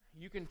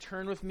You can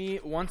turn with me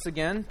once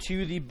again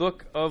to the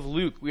book of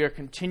Luke. We are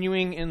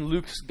continuing in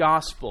Luke's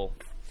gospel.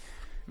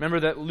 Remember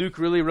that Luke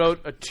really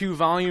wrote a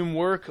 2-volume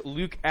work,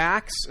 Luke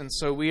Acts, and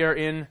so we are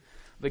in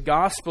the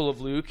Gospel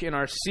of Luke in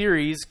our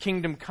series,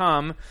 Kingdom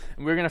Come,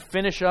 and we're going to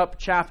finish up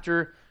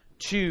chapter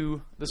 2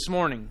 this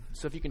morning.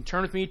 So if you can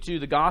turn with me to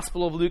the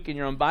Gospel of Luke in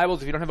your own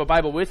Bibles. If you don't have a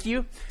Bible with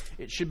you,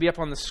 it should be up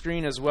on the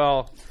screen as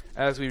well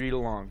as we read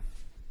along.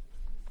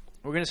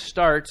 We're going to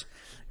start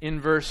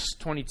in verse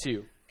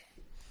 22.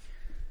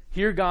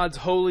 Hear God's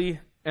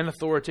holy and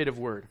authoritative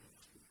word.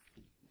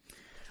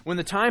 When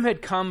the time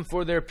had come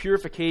for their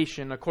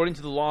purification, according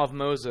to the law of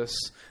Moses,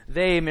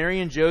 they, Mary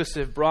and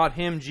Joseph, brought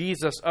him,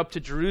 Jesus, up to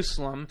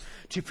Jerusalem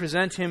to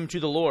present him to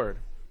the Lord.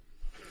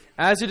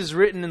 As it is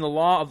written in the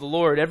law of the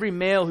Lord, every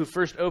male who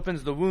first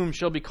opens the womb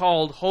shall be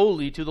called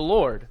holy to the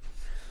Lord,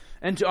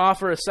 and to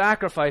offer a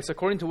sacrifice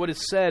according to what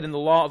is said in the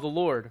law of the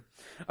Lord,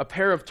 a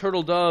pair of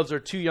turtle doves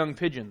or 2 young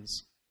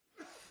pigeons.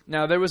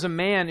 Now there was a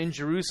man in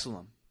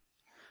Jerusalem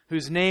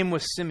whose name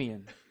was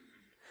Simeon.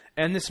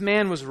 And this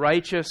man was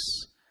righteous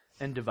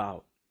and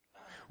devout,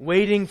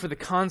 waiting for the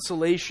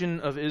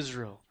consolation of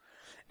Israel.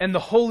 And the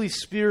Holy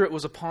Spirit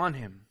was upon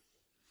him.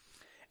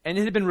 And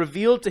it had been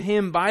revealed to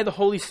him by the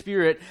Holy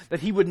Spirit that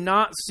he would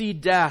not see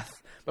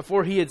death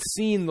before he had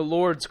seen the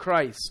Lord's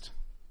Christ.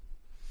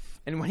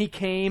 And when he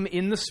came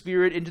in the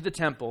Spirit into the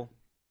temple,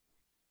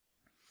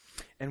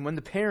 and when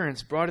the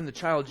parents brought in the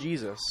child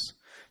Jesus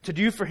to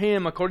do for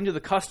him according to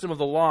the custom of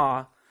the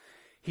law,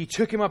 he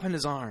took him up in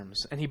his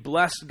arms, and he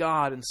blessed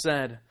God and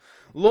said,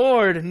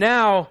 Lord,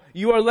 now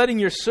you are letting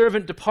your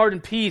servant depart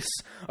in peace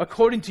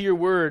according to your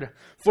word.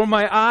 For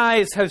my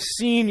eyes have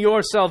seen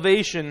your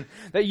salvation,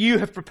 that you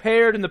have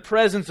prepared in the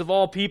presence of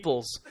all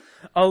peoples,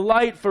 a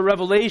light for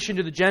revelation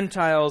to the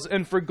Gentiles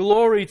and for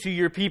glory to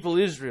your people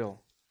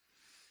Israel.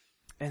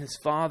 And his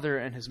father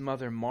and his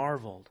mother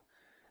marveled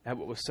at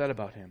what was said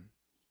about him.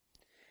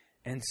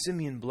 And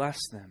Simeon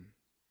blessed them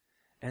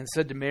and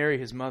said to Mary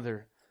his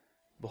mother,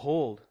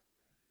 Behold,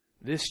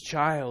 this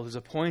child is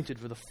appointed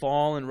for the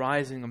fall and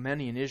rising of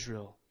many in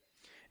Israel,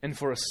 and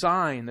for a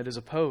sign that is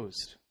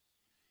opposed.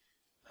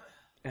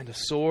 And a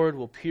sword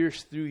will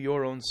pierce through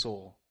your own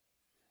soul,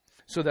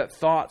 so that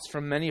thoughts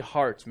from many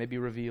hearts may be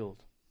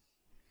revealed.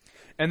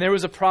 And there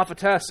was a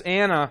prophetess,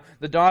 Anna,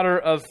 the daughter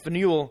of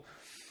Phanuel,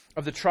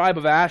 of the tribe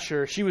of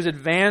Asher. She was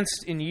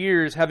advanced in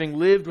years, having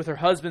lived with her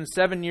husband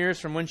 7 years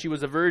from when she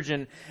was a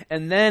virgin,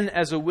 and then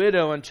as a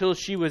widow until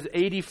she was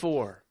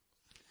 84.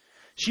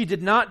 She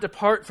did not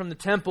depart from the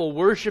temple,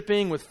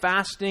 worshiping with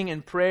fasting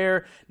and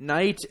prayer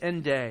night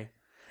and day.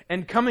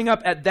 And coming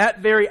up at that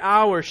very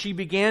hour, she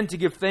began to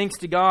give thanks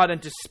to God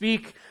and to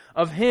speak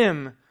of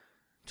him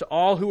to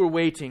all who were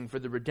waiting for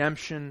the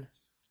redemption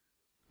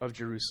of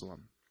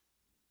Jerusalem.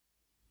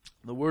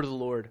 The word of the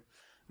Lord,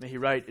 may he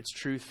write its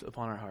truth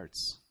upon our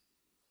hearts.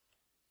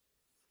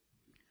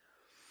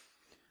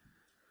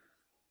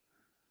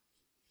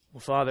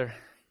 Well, Father,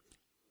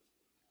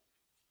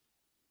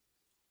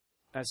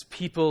 as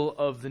people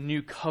of the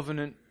new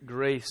covenant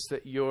grace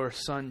that your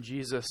Son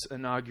Jesus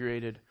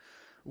inaugurated,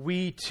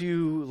 we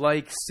too,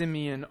 like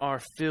Simeon,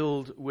 are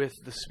filled with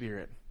the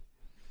Spirit.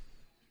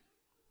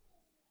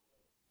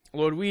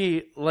 Lord,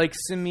 we, like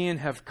Simeon,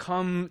 have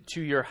come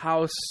to your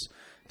house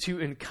to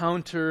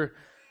encounter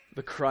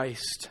the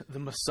Christ, the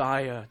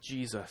Messiah,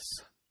 Jesus.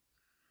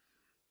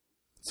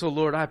 So,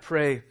 Lord, I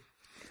pray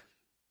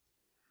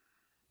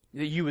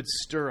that you would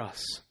stir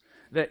us,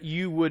 that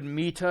you would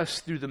meet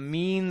us through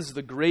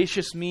the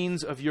gracious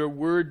means of your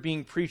word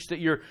being preached, that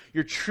your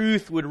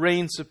truth would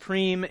reign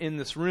supreme in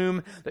this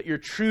room, that your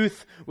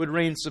truth would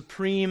reign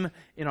supreme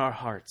in our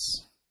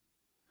hearts.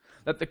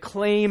 That the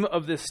claim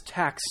of this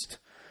text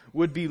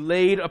would be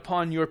laid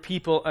upon your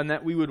people, and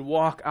that we would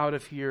walk out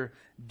of here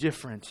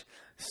different,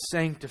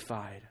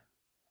 sanctified,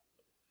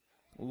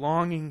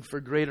 longing for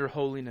greater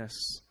holiness,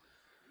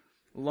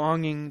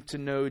 longing to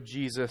know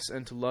Jesus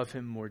and to love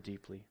him more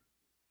deeply.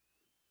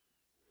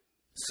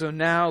 So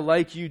now,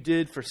 like you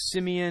did for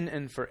Simeon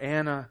and for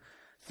Anna,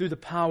 through the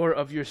power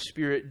of your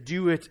Spirit,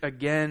 do it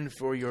again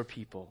for your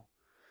people,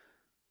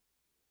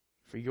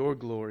 for your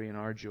glory and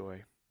our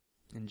joy.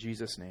 In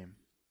Jesus' name,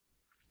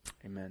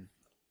 amen.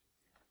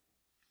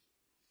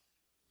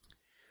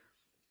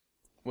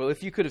 Well,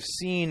 if you could have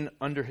seen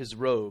under his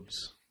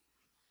robes,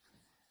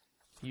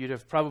 you'd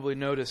have probably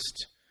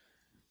noticed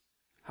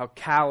how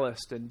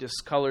calloused and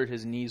discolored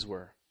his knees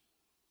were.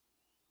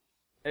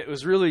 It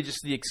was really just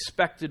the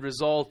expected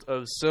result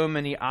of so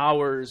many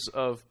hours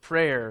of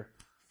prayer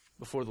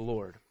before the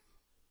Lord.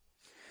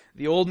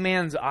 The old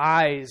man's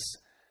eyes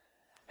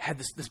had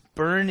this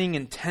burning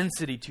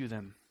intensity to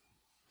them.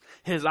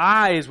 His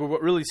eyes were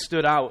what really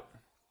stood out.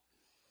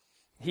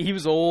 He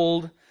was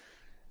old,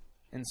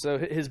 and so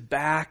his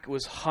back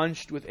was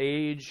hunched with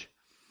age.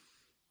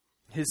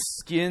 His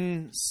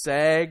skin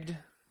sagged,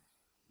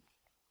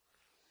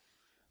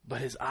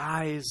 but his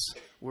eyes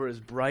were as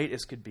bright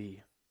as could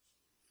be.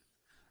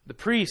 The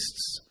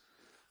priests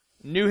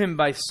knew him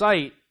by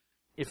sight,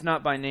 if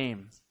not by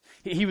name.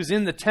 He was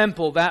in the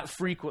temple that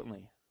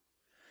frequently.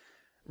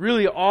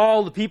 Really,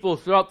 all the people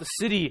throughout the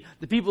city,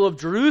 the people of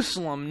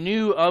Jerusalem,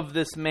 knew of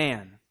this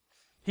man.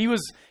 He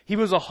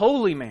was a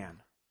holy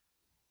man,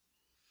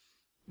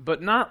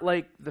 but not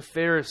like the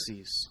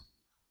Pharisees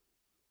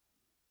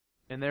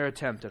in their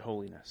attempt at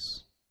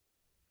holiness.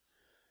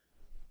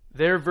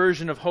 Their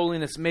version of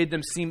holiness made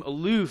them seem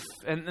aloof,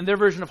 and their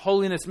version of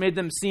holiness made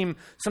them seem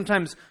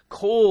sometimes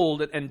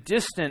cold and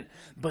distant.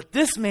 But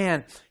this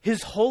man,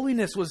 his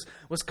holiness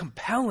was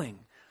compelling,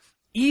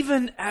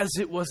 even as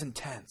it was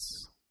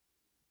intense.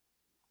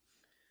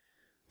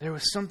 There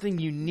was something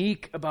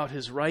unique about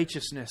his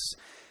righteousness.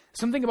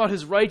 Something about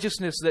his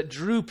righteousness that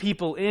drew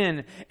people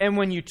in. And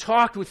when you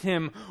talked with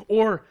him,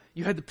 or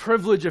you had the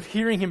privilege of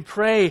hearing him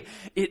pray,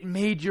 it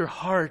made your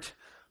heart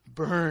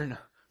burn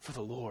for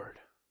the Lord.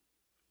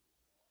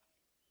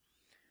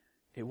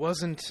 It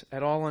wasn't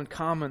at all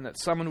uncommon that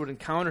someone would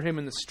encounter him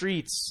in the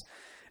streets,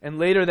 and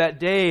later that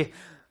day,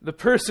 the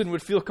person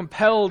would feel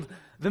compelled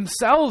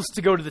themselves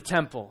to go to the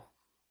temple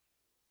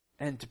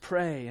and to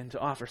pray and to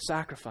offer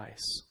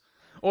sacrifice.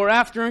 Or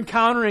after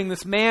encountering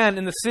this man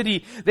in the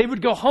city, they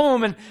would go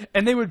home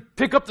and they would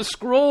pick up the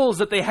scrolls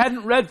that they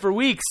hadn't read for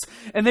weeks,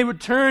 and they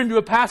would turn to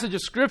a passage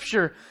of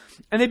Scripture,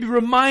 and they'd be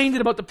reminded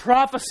about the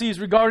prophecies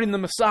regarding the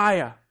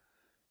Messiah.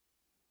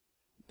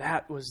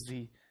 That was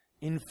the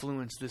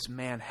influence this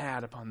man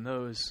had upon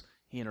those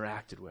he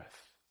interacted with.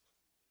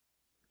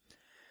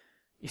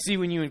 You see,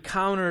 when you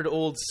encountered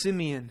old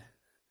Simeon,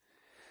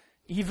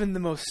 even the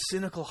most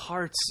cynical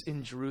hearts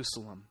in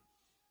Jerusalem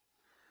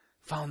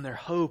found their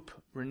hope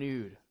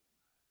renewed.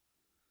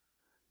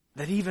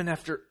 That even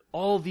after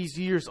all these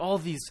years, all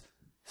these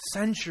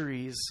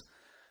centuries,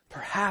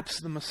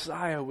 perhaps the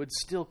Messiah would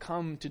still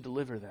come to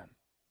deliver them.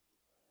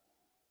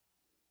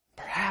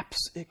 Perhaps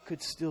it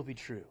could still be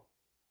true.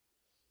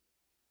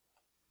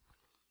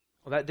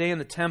 Well, that day in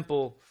the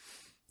temple,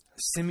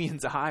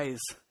 Simeon's eyes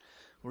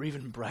were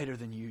even brighter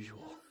than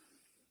usual.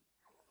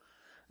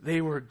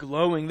 They were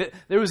glowing.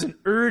 There was an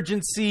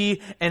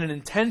urgency and an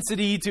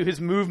intensity to his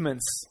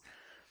movements.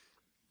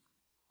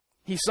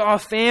 He saw a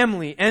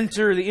family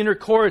enter the inner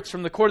courts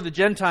from the court of the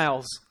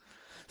Gentiles.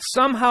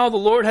 Somehow the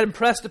Lord had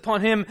impressed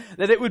upon him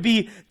that it would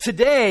be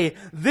today,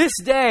 this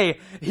day,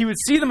 he would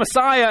see the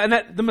Messiah, and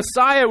that the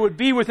Messiah would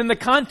be within the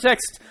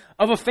context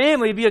of a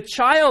family, be a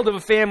child of a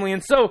family.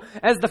 And so,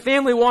 as the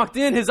family walked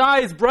in, his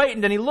eyes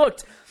brightened and he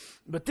looked.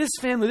 But this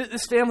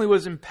family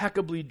was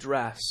impeccably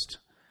dressed.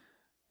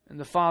 And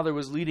the father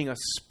was leading a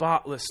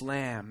spotless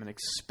lamb, an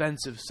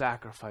expensive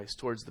sacrifice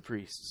towards the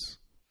priests.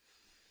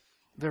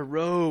 Their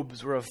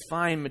robes were of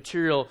fine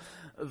material.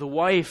 The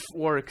wife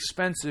wore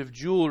expensive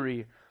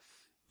jewelry.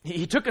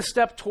 He took a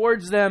step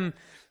towards them,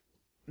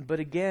 but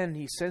again,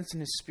 he sensed in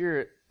his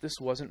spirit this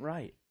wasn't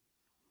right.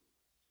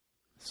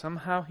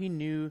 Somehow he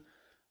knew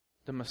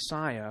the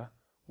Messiah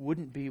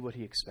wouldn't be what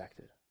he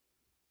expected.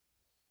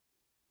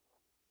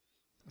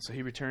 So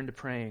he returned to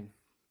praying,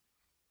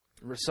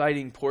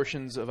 reciting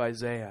portions of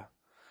Isaiah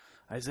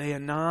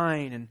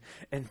 9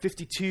 and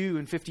 52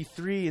 and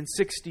 53 and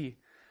 60.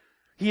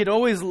 He had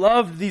always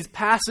loved these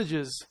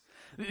passages,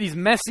 these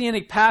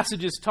messianic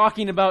passages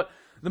talking about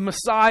the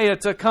Messiah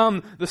to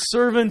come, the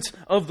servant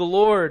of the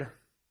Lord.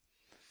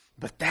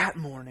 But that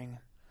morning,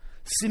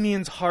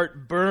 Simeon's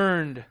heart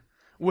burned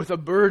with a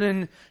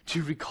burden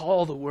to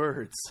recall the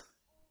words,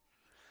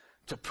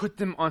 to put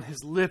them on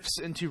his lips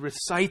and to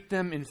recite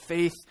them in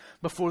faith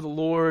before the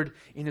Lord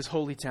in his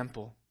holy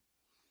temple.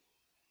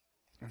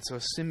 And so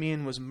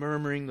Simeon was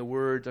murmuring the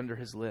words under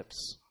his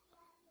lips,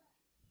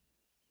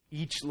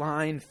 each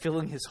line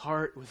filling his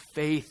heart with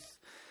faith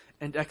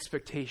and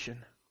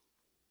expectation.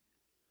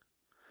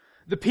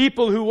 The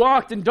people who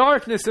walked in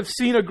darkness have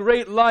seen a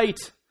great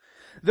light.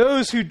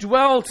 Those who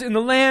dwelt in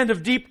the land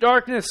of deep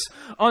darkness,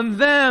 on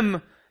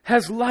them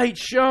has light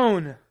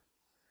shone.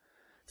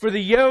 For the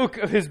yoke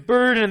of his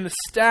burden, the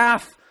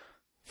staff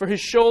for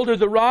his shoulder,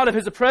 the rod of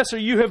his oppressor,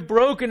 you have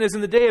broken as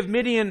in the day of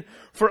Midian.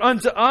 For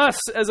unto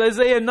us, as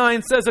Isaiah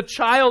 9 says, a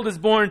child is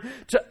born.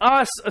 To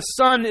us a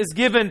son is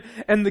given,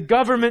 and the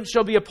government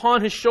shall be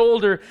upon his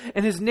shoulder,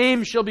 and his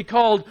name shall be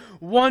called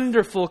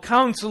Wonderful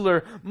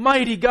Counselor,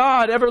 Mighty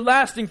God,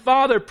 Everlasting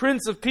Father,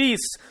 Prince of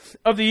Peace.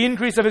 Of the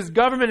increase of his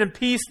government and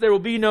peace there will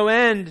be no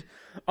end,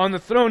 on the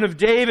throne of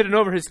David and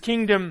over his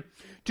kingdom,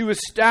 to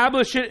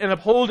establish it and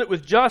uphold it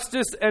with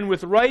justice and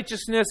with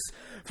righteousness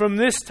from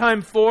this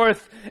time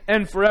forth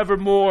and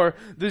forevermore.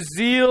 The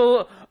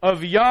zeal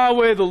of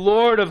Yahweh, the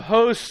Lord of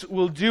hosts,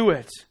 will do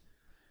it.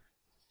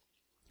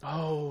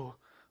 Oh,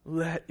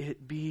 let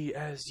it be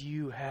as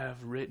you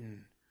have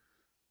written,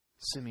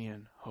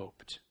 Simeon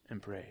hoped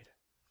and prayed.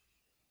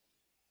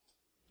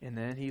 And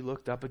then he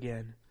looked up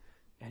again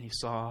and he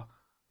saw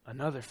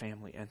another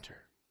family enter.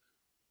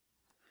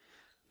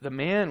 The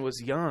man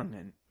was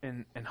young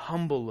and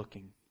humble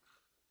looking.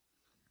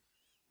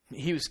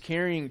 He was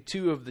carrying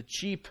 2 of the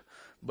cheap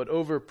but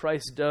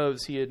overpriced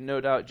doves he had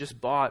no doubt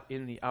just bought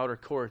in the outer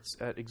courts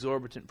at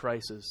exorbitant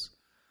prices.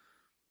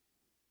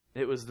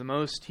 It was the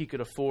most he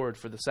could afford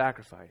for the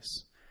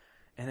sacrifice.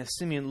 And as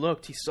Simeon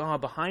looked, he saw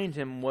behind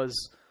him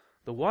was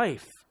the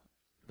wife,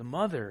 the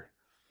mother.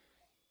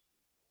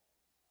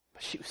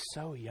 She was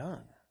so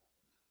young.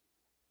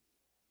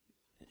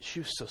 She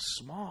was so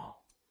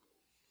small.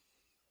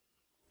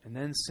 And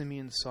then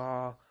Simeon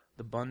saw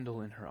the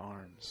bundle in her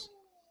arms.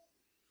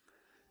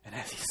 And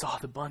as he saw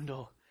the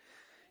bundle,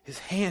 his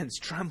hands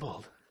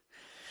trembled.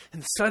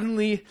 And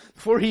suddenly,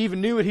 before he even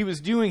knew what he was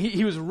doing,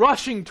 he was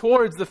rushing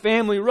towards the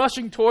family,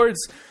 rushing towards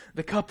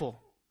the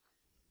couple.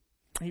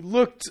 He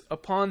looked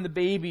upon the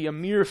baby, a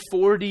mere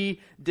 40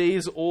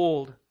 days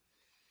old.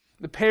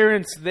 The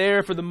parents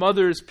there for the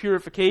mother's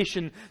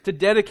purification to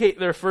dedicate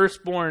their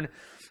firstborn.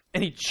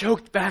 And he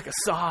choked back a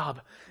sob.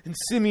 And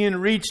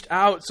Simeon reached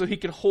out so he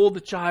could hold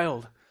the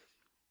child.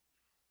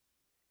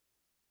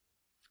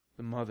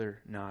 The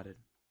mother nodded.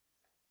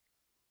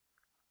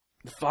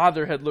 The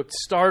father had looked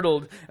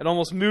startled and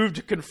almost moved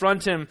to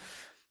confront him.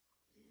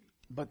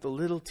 But the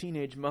little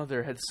teenage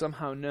mother had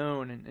somehow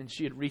known, and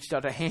she had reached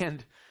out a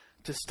hand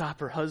to stop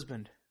her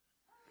husband.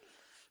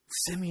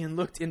 Simeon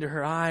looked into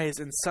her eyes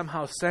and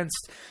somehow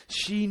sensed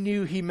she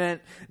knew he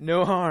meant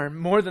no harm.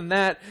 More than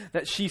that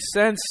she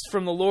sensed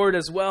from the Lord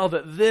as well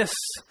that this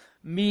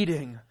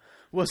meeting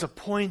was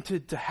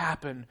appointed to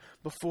happen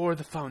before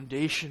the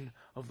foundation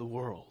of the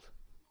world.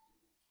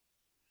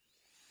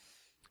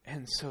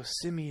 And so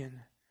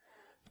Simeon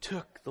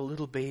took the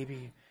little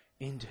baby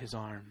into his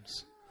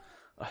arms,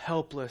 a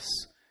helpless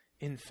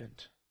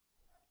infant.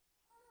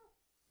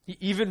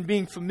 Even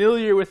being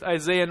familiar with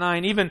Isaiah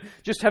 9, even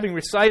just having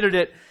recited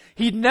it,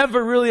 he'd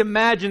never really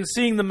imagined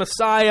seeing the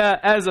Messiah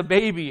as a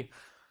baby.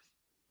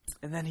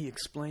 And then he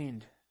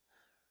explained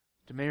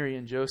to Mary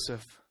and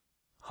Joseph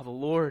how the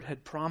Lord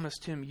had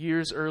promised him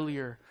years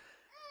earlier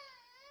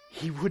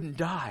he wouldn't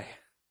die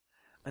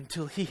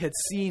until he had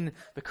seen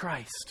the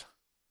Christ.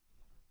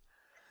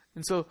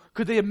 And so,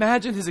 could they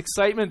imagine his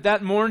excitement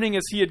that morning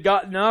as he had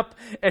gotten up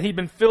and he'd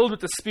been filled with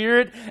the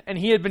Spirit and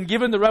he had been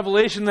given the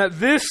revelation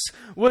that this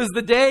was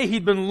the day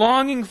he'd been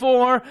longing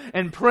for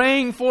and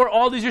praying for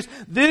all these years?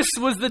 This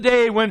was the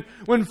day when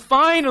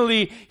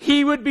finally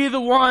he would be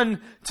the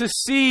one to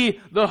see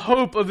the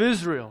hope of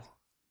Israel.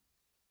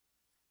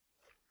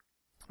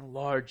 A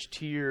large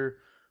tear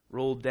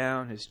rolled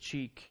down his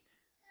cheek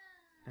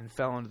and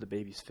fell onto the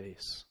baby's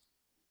face.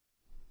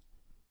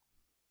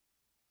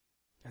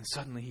 And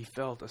suddenly he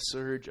felt a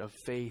surge of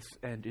faith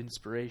and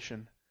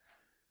inspiration.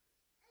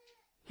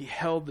 He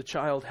held the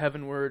child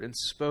heavenward and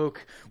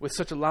spoke with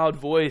such a loud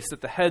voice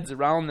that the heads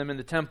around them in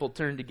the temple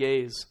turned to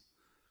gaze.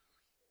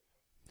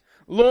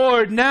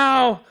 Lord,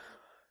 now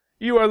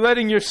you are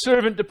letting your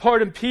servant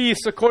depart in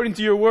peace according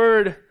to your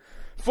word.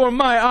 For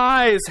my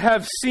eyes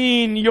have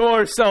seen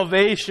your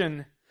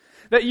salvation,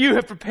 that you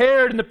have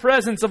prepared in the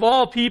presence of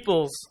all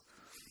peoples,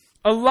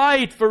 a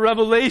light for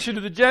revelation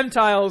to the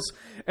Gentiles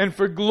and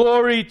for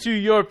glory to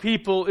your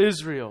people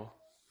Israel.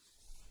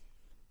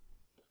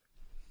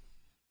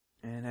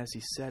 And as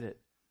he said it,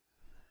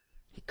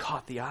 he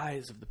caught the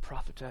eyes of the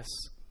prophetess,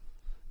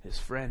 his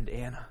friend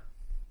Anna.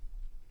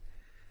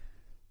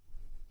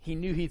 He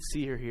knew he'd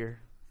see her here.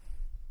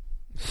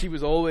 She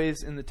was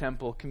always in the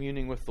temple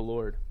communing with the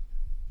Lord.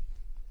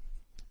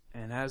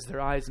 And as their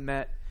eyes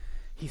met,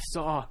 he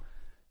saw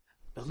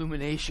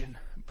illumination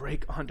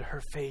break onto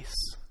her face.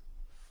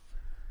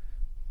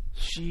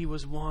 She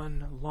was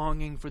one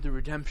longing for the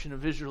redemption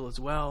of Israel as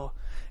well.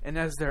 And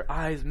as their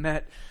eyes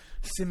met,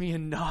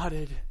 Simeon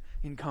nodded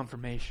in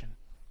confirmation.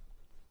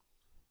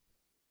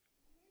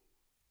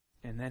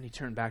 And then he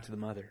turned back to the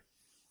mother.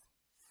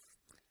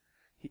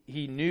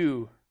 He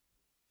knew,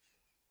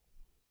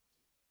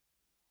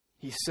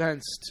 he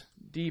sensed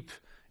deep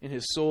in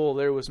his soul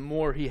there was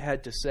more he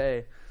had to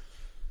say.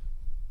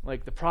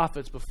 Like the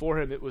prophets before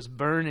him, it was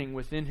burning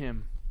within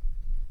him.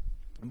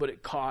 But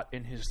it caught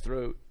in his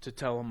throat to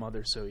tell a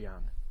mother so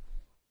young.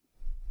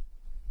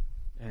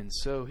 And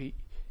so he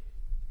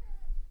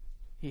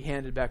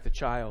handed back the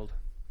child.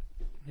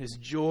 His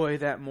joy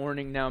that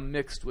morning now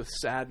mixed with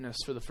sadness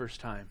for the first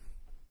time.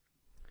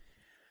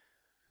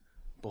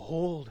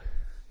 Behold,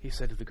 he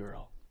said to the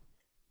girl,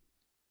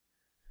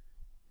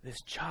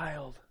 this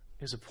child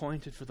is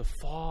appointed for the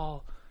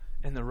fall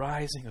and the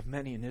rising of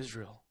many in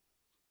Israel,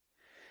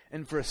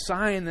 and for a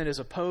sign that is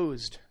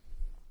opposed.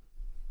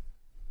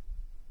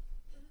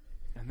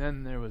 And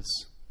then there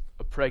was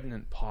a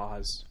pregnant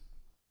pause.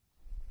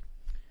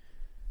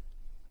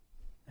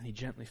 And he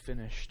gently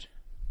finished.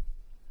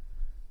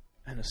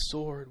 And a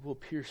sword will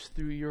pierce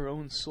through your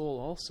own soul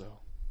also,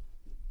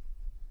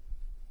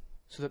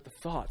 so that the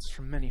thoughts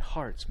from many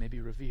hearts may be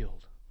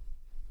revealed.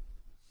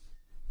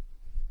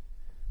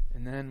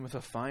 And then with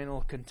a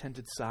final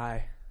contented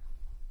sigh,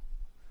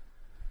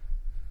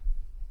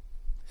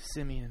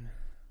 Simeon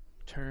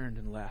turned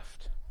and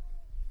left,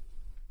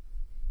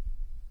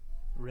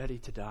 ready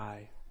to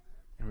die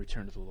and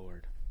return to the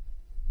Lord.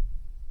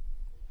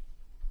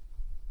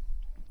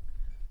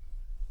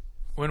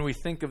 When we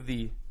think of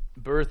the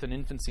birth and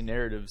infancy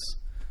narratives,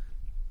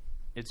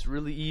 it's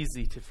really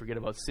easy to forget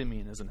about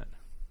Simeon, isn't it?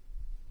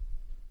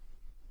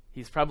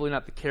 He's probably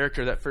not the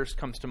character that first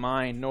comes to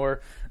mind,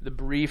 nor the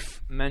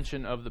brief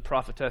mention of the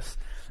prophetess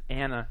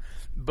Anna,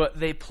 but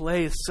they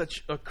play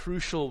such a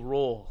crucial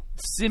role.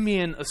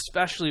 Simeon,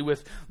 especially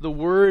with the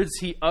words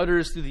he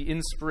utters through the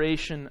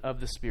inspiration of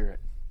the Spirit.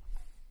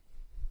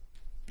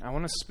 I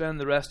want to spend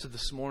the rest of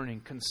this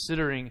morning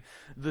considering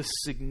the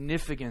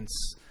significance,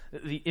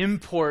 the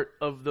import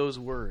of those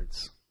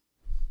words.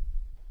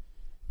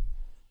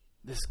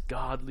 This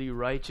godly,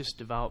 righteous,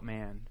 devout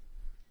man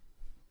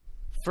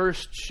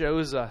first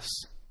shows us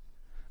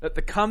that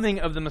the coming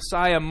of the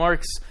Messiah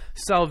marks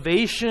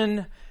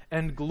salvation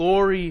and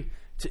glory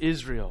to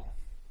Israel.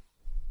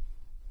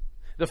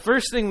 The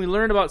first thing we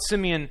learn about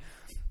Simeon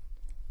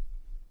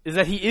is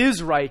that he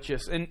is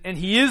righteous and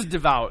he is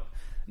devout.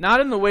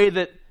 Not in the way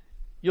that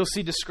you'll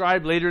see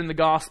described later in the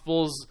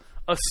Gospels,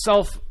 a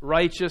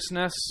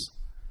self-righteousness.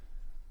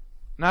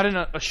 Not in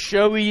a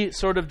showy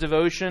sort of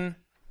devotion,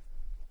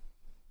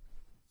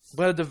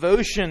 but a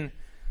devotion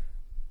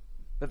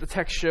that the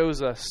text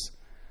shows us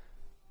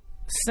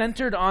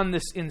centered on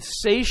this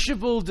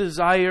insatiable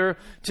desire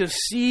to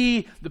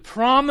see the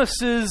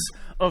promises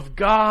of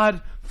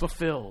God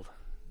fulfilled.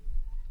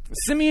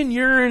 Simeon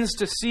yearns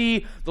to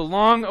see the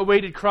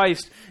long-awaited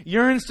Christ,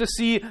 yearns to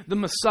see the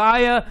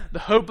Messiah, the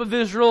hope of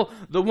Israel,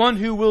 the one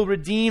who will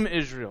redeem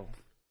Israel.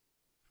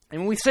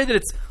 And when we say that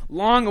it's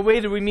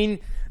long-awaited, we mean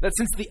that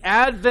since the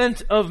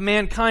advent of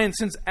mankind,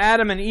 since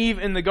Adam and Eve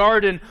in the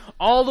garden,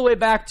 all the way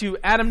back to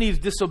Adam and Eve's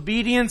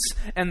disobedience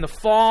and the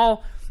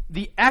fall,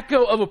 the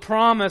echo of a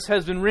promise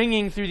has been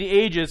ringing through the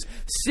ages.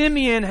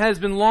 Simeon has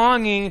been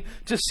longing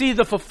to see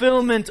the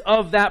fulfillment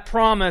of that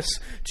promise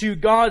to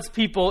God's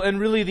people and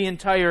really the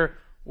entire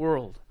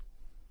world.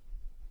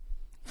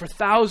 For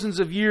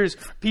thousands of years,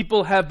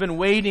 people have been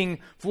waiting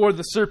for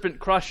the serpent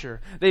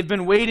crusher. They've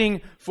been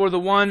waiting for the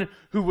one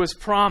who was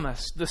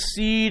promised, the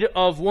seed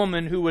of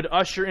woman who would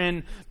usher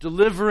in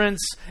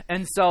deliverance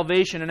and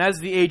salvation. And as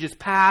the ages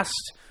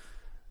passed,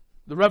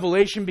 the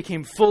revelation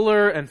became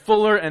fuller and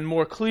fuller and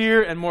more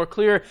clear and more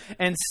clear.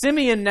 And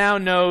Simeon now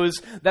knows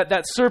that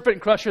that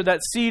serpent crusher, that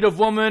seed of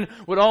woman,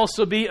 would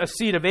also be a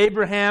seed of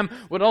Abraham,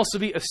 would also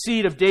be a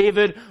seed of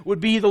David,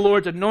 would be the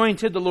Lord's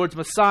anointed, the Lord's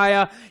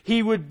Messiah.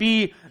 He would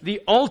be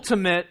the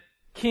ultimate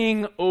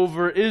king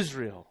over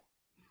Israel.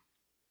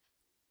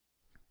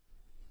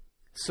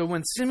 So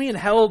when Simeon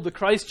held the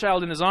Christ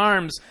child in his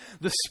arms,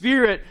 the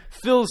Spirit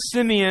fills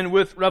Simeon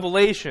with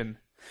revelation.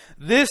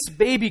 This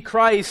baby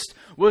Christ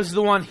was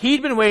the one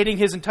he'd been waiting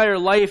his entire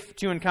life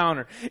to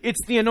encounter.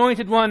 It's the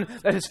anointed one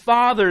that his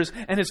fathers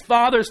and his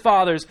fathers'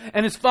 fathers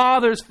and his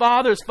fathers'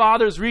 fathers'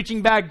 fathers,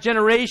 reaching back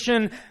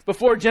generation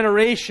before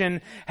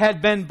generation,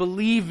 had been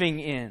believing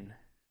in.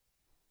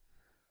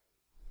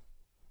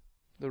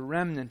 The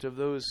remnant of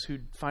those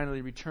who'd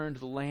finally returned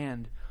to the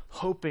land,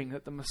 hoping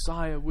that the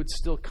Messiah would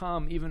still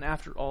come even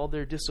after all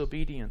their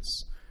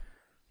disobedience,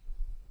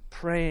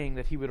 praying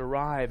that he would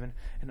arrive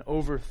and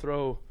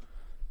overthrow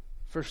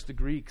first the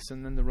Greeks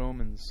and then the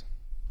Romans.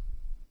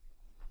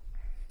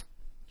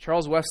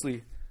 Charles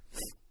Wesley,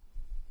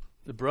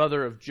 the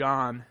brother of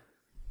John.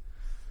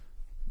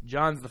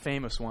 John's the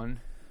famous one.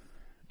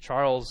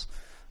 Charles,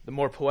 the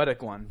more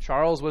poetic one.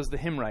 Charles was the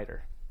hymn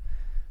writer.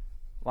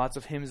 Lots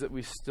of hymns that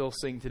we still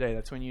sing today.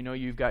 That's when you know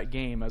you've got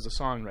game as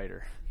a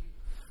songwriter.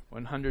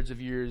 When hundreds of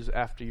years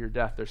after your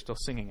death, they're still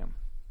singing them.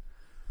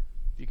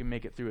 If you can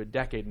make it through a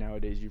decade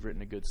nowadays, you've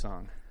written a good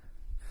song.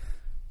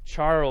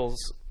 Charles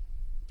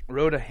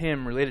wrote a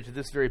hymn related to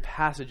this very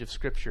passage of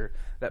Scripture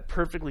that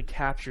perfectly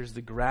captures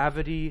the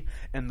gravity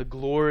and the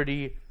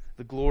glory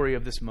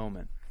of this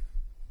moment.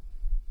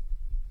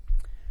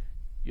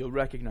 You'll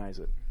recognize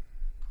it.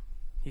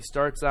 He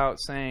starts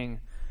out saying,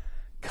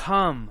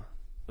 "Come,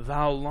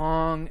 thou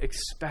long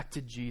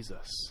expected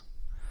Jesus,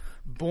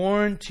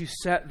 born to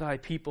set thy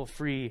people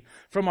free.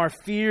 From our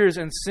fears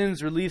and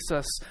sins release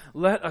us.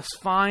 Let us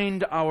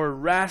find our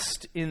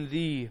rest in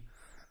thee,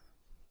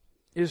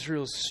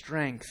 Israel's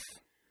strength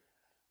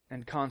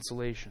and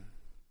consolation."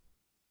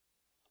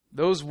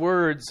 Those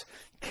words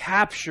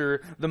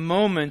capture the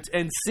moment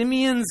and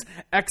Simeon's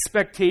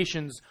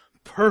expectations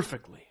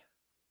perfectly.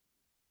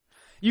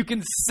 You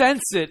can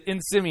sense it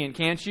in Simeon,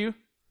 can't you?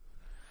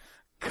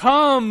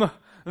 Come,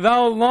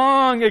 thou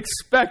long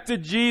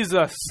expected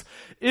Jesus,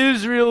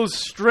 Israel's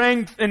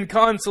strength and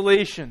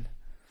consolation.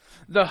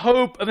 The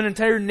hope of an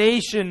entire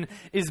nation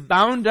is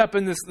bound up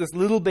in this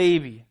little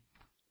baby.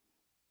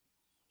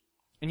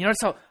 And you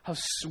notice how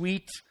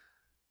sweet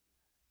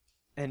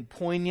and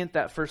poignant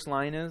that first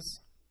line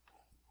is?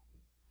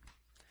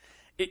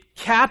 It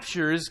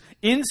captures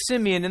in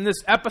Simeon, in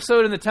this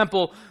episode in the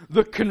temple,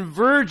 the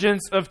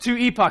convergence of two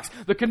epochs.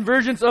 The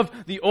convergence of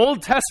the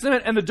Old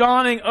Testament and the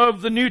dawning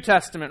of the New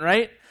Testament,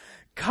 right?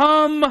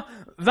 Come,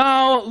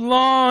 thou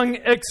long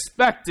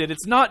expected.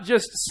 It's not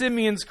just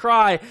Simeon's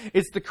cry.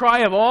 It's the cry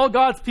of all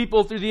God's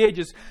people through the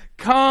ages.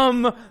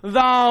 Come,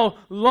 thou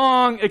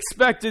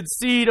long-expected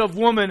seed of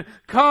woman.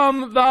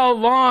 Come, thou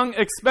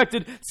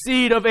long-expected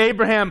seed of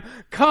Abraham.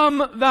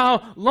 Come,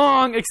 thou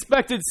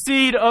long-expected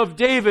seed of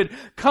David.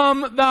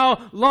 Come,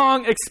 thou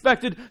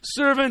long-expected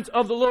servant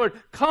of the Lord.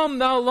 Come,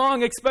 thou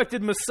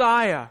long-expected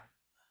Messiah.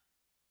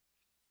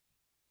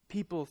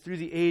 People through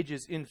the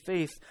ages in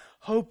faith,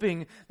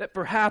 hoping that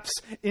perhaps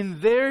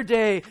in their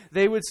day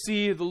they would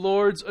see the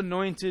Lord's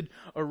anointed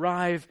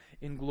arrive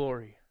in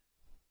glory.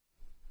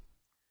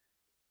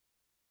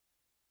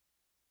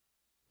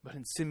 But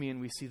in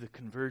Simeon we see the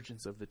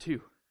convergence of the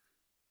two.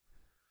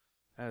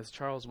 As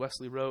Charles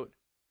Wesley wrote,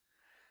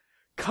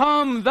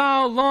 "Come,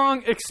 thou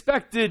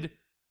long-expected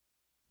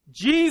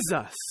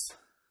Jesus."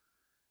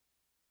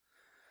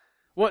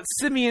 What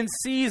Simeon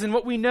sees and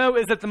what we know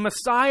is that the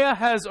Messiah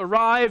has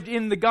arrived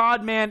in the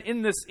God-man,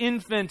 in this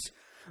infant,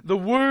 the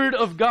Word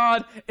of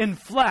God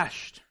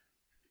enfleshed.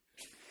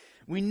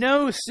 We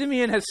know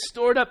Simeon has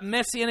stored up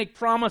messianic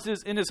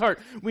promises in his heart.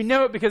 We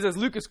know it because as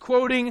Luke is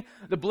quoting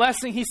the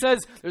blessing, he says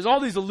there's all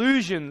these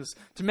allusions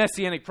to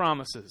messianic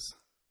promises.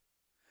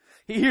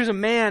 He hears a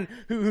man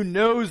who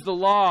knows the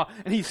law,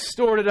 and he's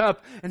stored it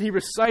up, and he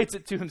recites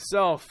it to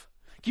himself.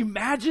 Can you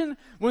imagine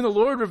when the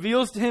Lord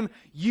reveals to him,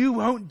 you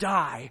won't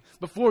die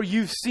before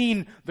you've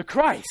seen the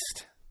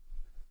Christ?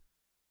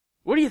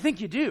 What do you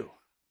think you do?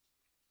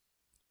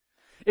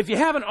 If you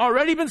haven't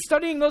already been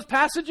studying those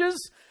passages,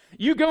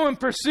 you go and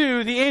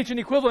pursue the ancient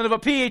equivalent of a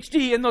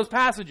PhD in those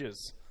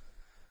passages.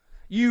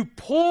 You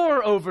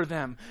pore over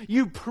them.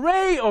 You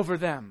pray over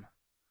them.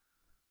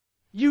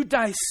 You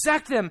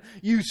dissect them.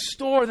 You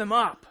store them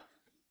up.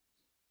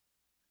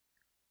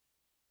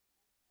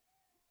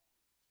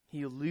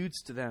 He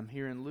alludes to them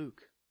here in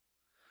Luke.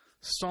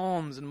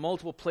 Psalms in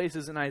multiple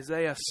places in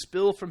Isaiah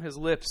spill from his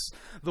lips.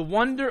 The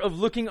wonder of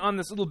looking on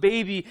this little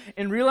baby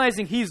and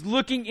realizing he's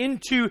looking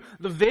into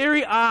the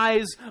very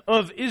eyes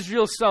of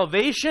Israel's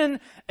salvation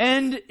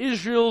and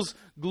Israel's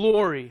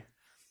glory.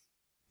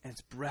 And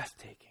it's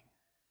breathtaking.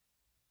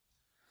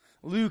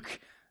 Luke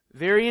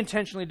very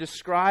intentionally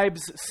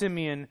describes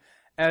Simeon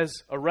as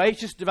a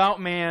righteous, devout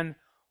man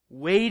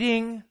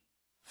waiting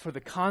for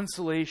the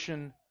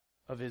consolation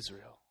of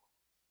Israel.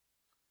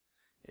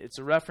 It's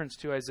a reference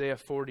to Isaiah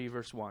 40,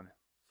 verse 1.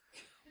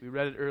 We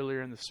read it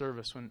earlier in the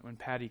service when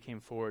Patty came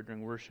forward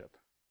during worship.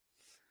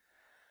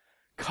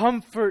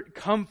 Comfort,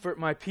 comfort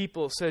my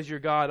people, says your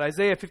God.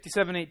 Isaiah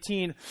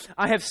 57:18.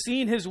 I have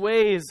seen his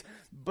ways,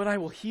 but I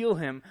will heal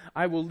him.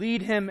 I will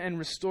lead him and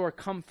restore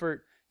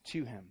comfort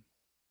to him.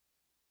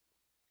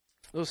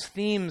 Those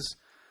themes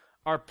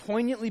are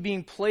poignantly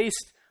being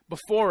placed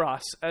before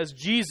us as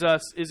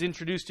Jesus is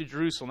introduced to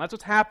Jerusalem. That's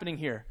what's happening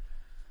here.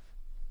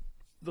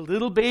 The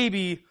little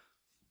baby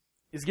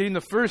is getting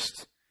the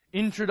first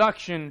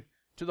introduction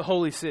to the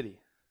holy city.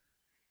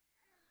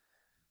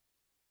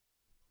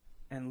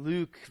 And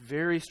Luke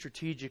very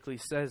strategically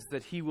says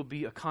that he will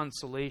be a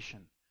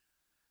consolation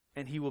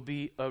and he will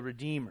be a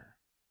redeemer.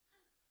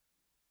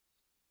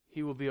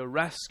 He will be a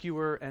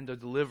rescuer and a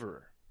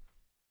deliverer.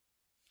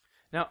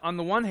 Now, on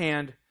the one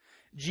hand,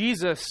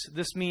 Jesus,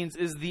 this means,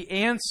 is the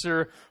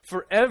answer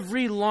for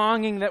every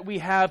longing that we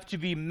have to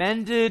be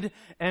mended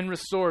and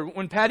restored.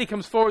 When Patty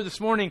comes forward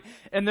this morning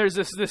and there's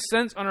this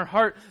sense on her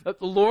heart that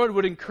the Lord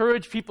would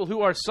encourage people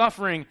who are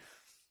suffering,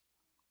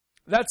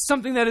 that's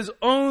something that is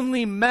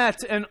only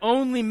met and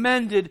only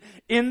mended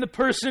in the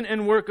person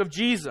and work of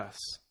Jesus.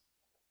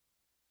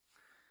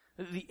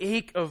 The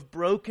ache of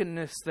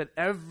brokenness that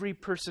every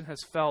person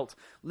has felt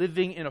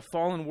living in a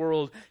fallen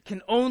world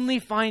can only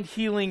find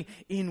healing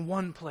in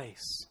one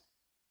place.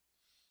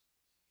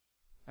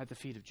 At the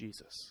feet of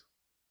Jesus.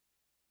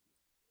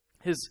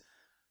 His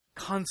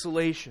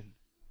consolation,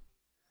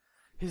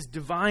 his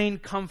divine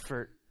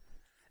comfort,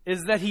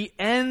 is that he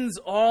ends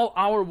all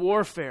our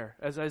warfare,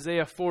 as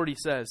Isaiah 40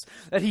 says.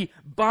 That he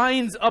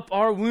binds up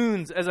our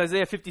wounds, as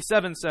Isaiah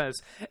 57 says.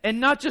 And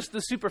not just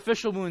the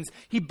superficial wounds.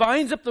 He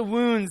binds up the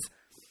wounds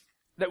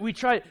that we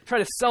try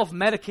to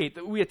self-medicate,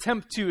 that we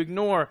attempt to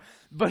ignore.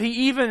 But he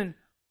even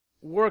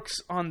works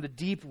on the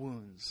deep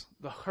wounds,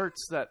 the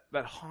hurts that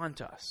haunt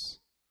us.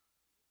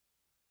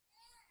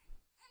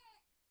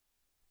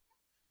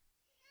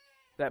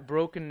 That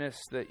brokenness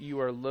that you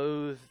are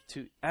loath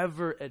to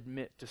ever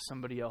admit to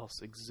somebody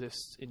else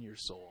exists in your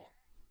soul.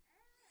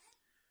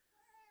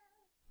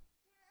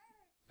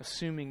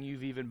 Assuming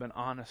you've even been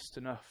honest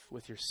enough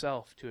with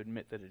yourself to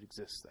admit that it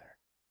exists there.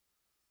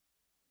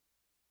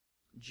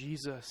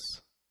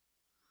 Jesus,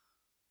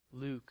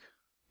 Luke,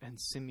 and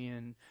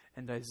Simeon,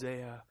 and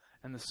Isaiah,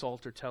 and the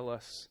Psalter tell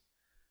us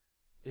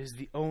is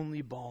the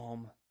only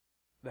balm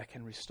that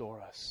can restore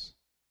us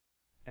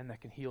and that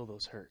can heal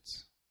those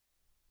hurts.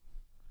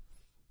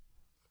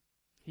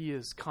 He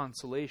is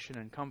consolation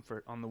and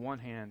comfort on the one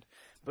hand,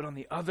 but on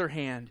the other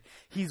hand,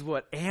 he's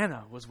what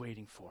Anna was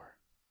waiting for.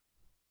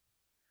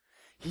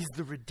 He's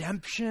the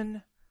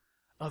redemption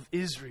of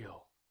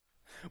Israel.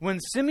 When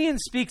Simeon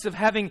speaks of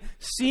having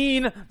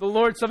seen the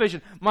Lord's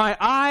salvation, my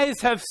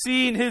eyes have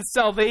seen his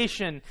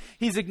salvation,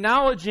 he's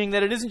acknowledging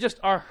that it isn't just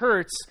our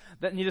hurts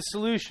that need a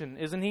solution,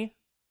 isn't he?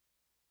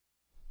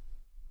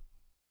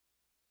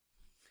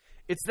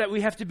 It's that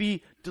we have to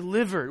be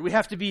delivered. We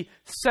have to be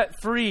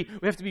set free.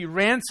 We have to be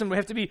ransomed. We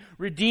have to be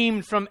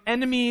redeemed from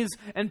enemies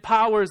and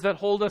powers that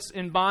hold us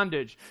in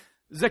bondage.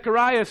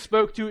 Zechariah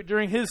spoke to it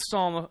during his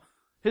song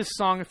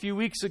a few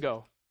weeks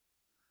ago.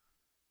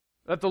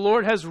 That the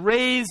Lord has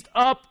raised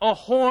up a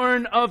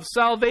horn of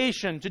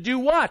salvation. To do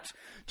what?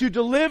 To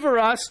deliver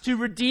us, to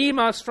redeem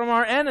us from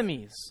our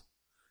enemies.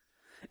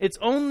 It's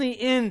only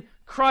in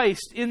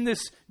Christ, in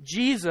this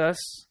Jesus,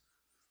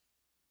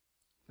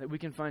 that we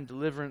can find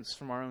deliverance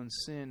from our own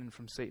sin and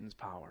from Satan's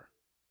power.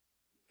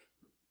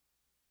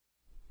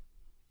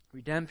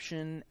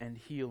 Redemption and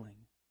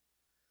healing.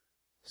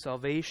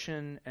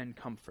 Salvation and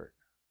comfort.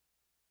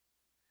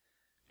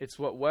 It's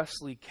what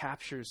Wesley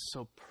captures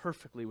so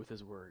perfectly with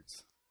his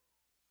words.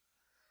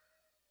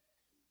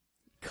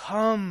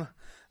 Come,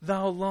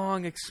 thou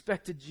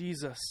long-expected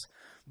Jesus,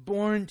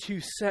 born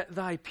to set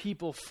thy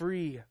people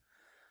free.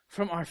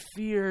 From our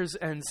fears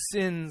and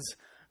sins,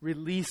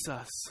 release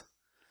us.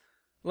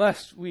 Let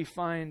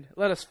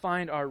us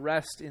find our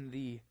rest in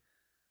thee,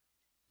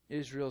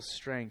 Israel's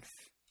strength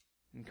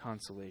and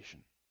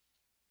consolation.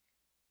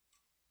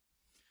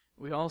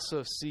 We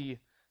also see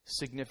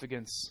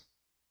significance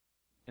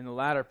in the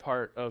latter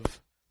part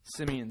of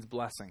Simeon's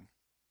blessing.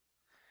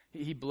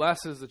 He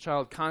blesses the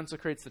child,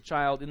 consecrates the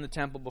child in the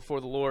temple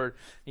before the Lord.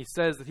 He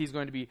says that he's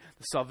going to be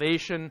the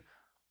salvation,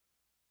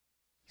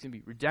 he's going to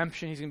be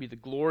redemption, he's going to be the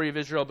glory of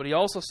Israel. But he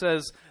also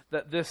says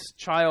that this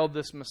child,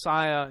 this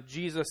Messiah,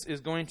 Jesus,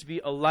 is going to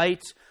be a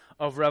light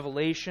of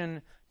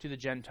revelation to the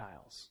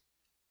Gentiles.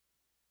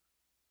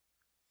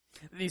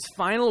 These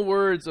final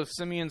words of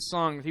Simeon's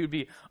song, that he would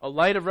be a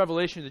light of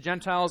revelation to the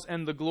Gentiles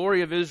and the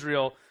glory of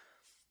Israel,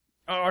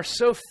 are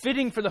so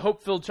fitting for the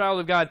hope-filled child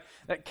of God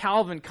that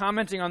Calvin,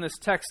 commenting on this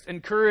text,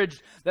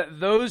 encouraged that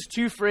those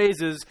two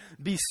phrases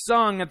be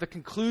sung at the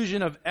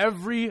conclusion of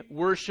every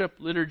worship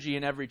liturgy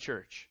in every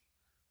church.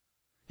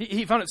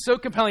 He found it so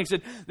compelling. He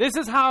said, this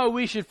is how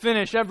we should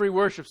finish every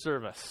worship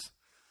service.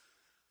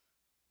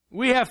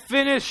 We have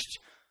finished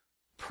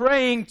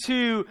praying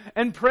to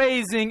and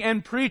praising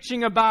and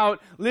preaching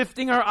about,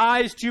 lifting our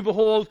eyes to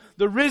behold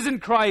the risen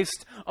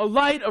Christ, a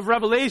light of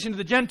revelation to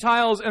the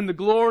Gentiles and the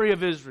glory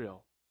of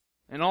Israel.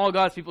 And all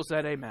God's people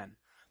said, amen.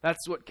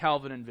 That's what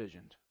Calvin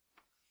envisioned.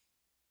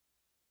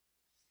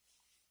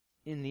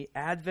 In the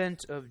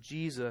advent of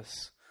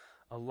Jesus,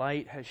 a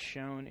light has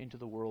shone into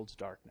the world's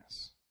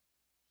darkness.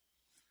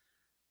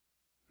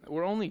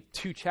 We're only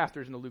 2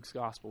 chapters into Luke's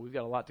gospel. We've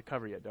got a lot to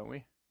cover yet, don't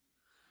we?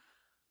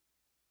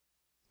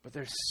 But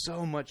there's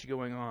so much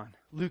going on.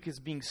 Luke is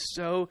being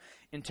so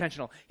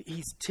intentional.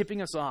 He's tipping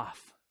us off.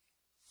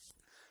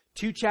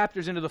 2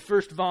 chapters into the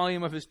first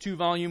volume of his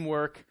 2-volume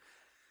work,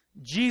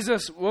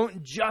 Jesus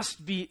won't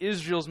just be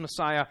Israel's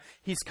Messiah.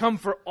 He's come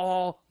for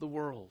all the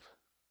world.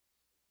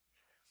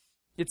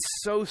 It's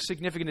so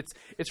significant.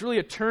 It's really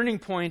a turning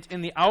point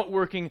in the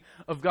outworking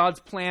of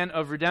God's plan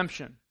of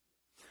redemption.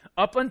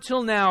 Up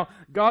until now,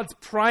 God's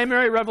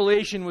primary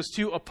revelation was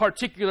to a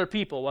particular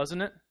people,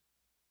 wasn't it?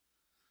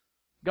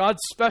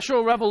 God's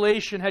special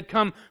revelation had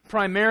come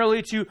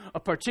primarily to a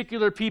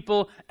particular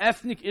people,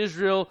 ethnic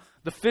Israel,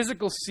 the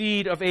physical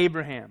seed of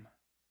Abraham.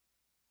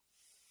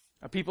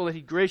 A people that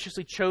he'd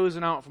graciously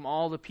chosen out from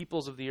all the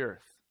peoples of the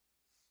earth.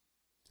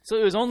 So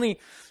it was only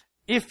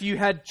if you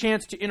had a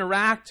chance to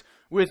interact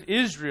with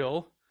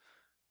Israel,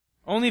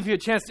 only if you had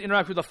a chance to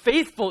interact with a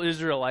faithful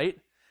Israelite,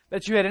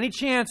 that you had any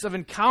chance of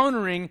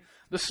encountering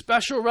the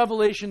special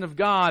revelation of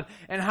God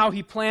and how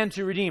he planned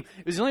to redeem.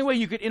 It was the only way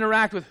you could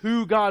interact with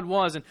who God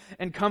was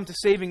and come to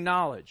saving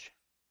knowledge.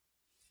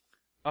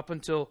 Up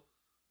until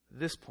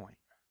this point.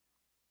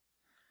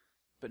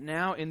 But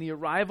now, in the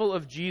arrival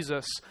of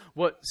Jesus,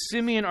 what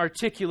Simeon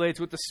articulates,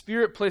 what the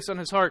Spirit placed on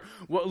his heart,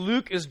 what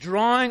Luke is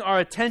drawing our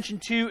attention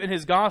to in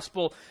his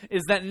gospel,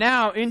 is that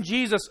now, in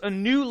Jesus, a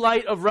new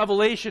light of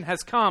revelation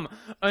has come.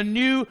 A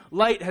new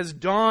light has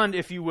dawned,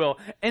 if you will.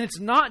 And it's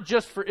not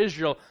just for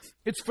Israel.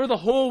 It's for the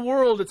whole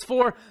world. It's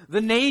for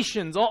the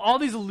nations. All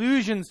these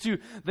allusions to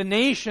the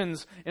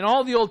nations in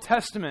all the Old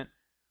Testament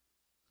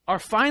are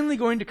finally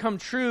going to come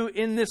true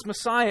in this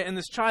Messiah, in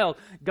this child.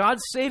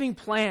 God's saving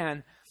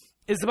plan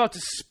is about to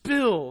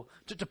spill,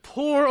 to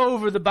pour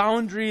over the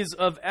boundaries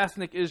of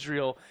ethnic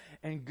Israel.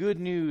 And good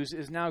news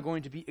is now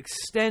going to be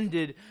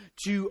extended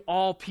to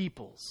all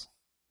peoples,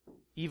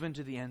 even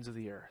to the ends of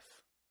the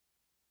earth.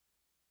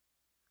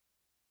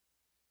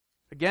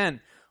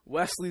 Again,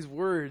 Wesley's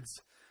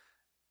words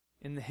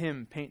in the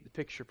hymn paint the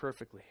picture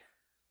perfectly.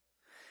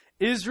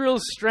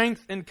 Israel's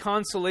strength and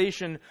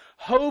consolation,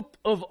 hope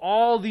of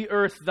all the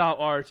earth thou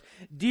art,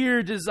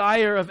 dear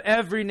desire of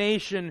every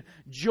nation,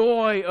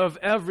 joy of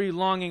every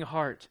longing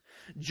heart.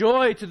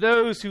 Joy to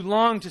those who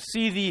long to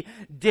see thee,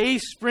 day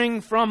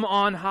spring from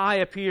on high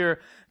appear.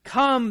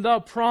 Come, thou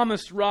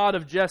promised rod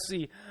of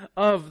Jesse,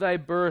 of thy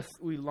birth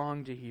we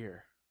long to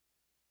hear.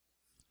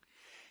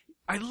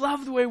 I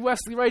love the way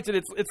Wesley writes it.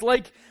 It's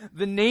like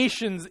the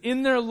nations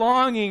in their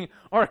longing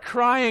are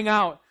crying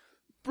out,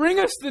 bring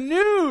us the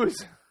news!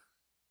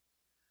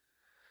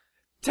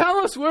 Tell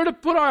us where to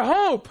put our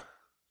hope.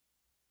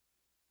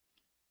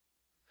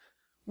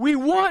 We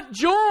want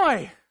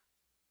joy.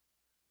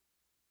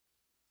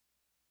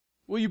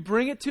 Will you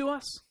bring it to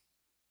us?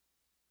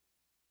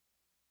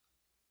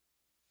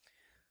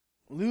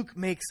 Luke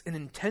makes an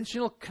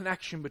intentional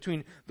connection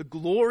between the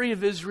glory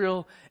of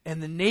Israel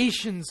and the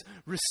nations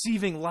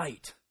receiving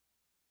light.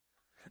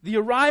 The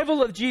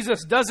arrival of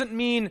Jesus doesn't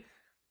mean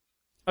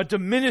a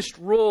diminished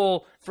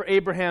role for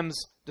Abraham's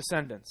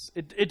descendants.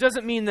 It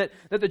doesn't mean that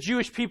the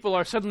Jewish people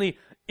are suddenly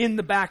in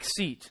the back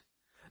seat.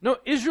 No,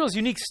 Israel's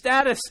unique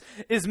status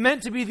is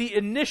meant to be the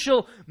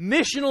initial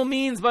missional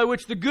means by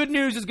which the good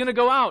news is going to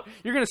go out.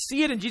 You're going to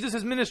see it in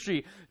Jesus'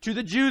 ministry to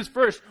the Jews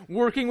first,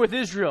 working with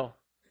Israel.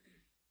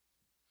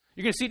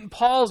 You're going to see it in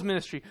Paul's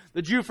ministry,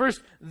 the Jew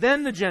first,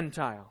 then the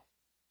Gentile.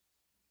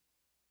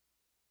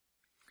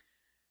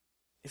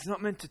 It's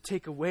not meant to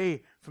take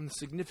away from the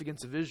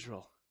significance of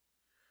Israel.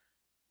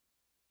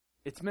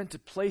 It's meant to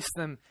place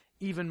them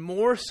even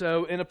more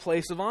so in a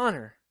place of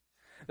honor.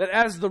 That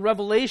as the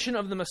revelation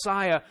of the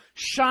Messiah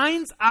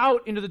shines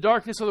out into the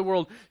darkness of the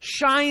world,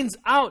 shines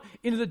out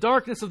into the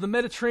darkness of the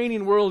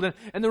Mediterranean world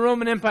and the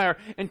Roman Empire,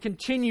 and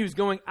continues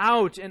going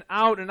out and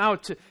out and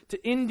out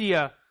to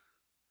India,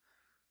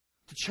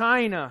 to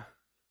China,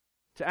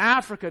 to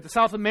Africa, to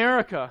South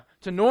America,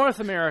 to North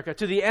America,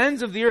 to the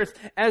ends of the earth,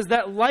 as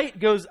that light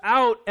goes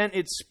out and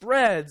it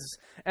spreads,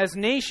 as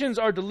nations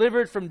are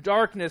delivered from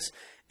darkness,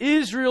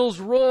 Israel's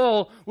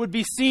role would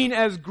be seen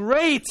as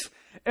great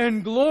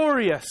and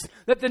glorious,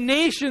 that the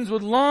nations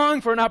would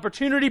long for an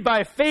opportunity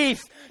by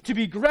faith to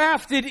be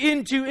grafted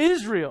into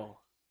Israel.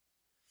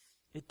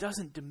 It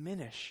doesn't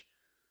diminish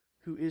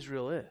who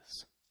Israel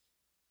is.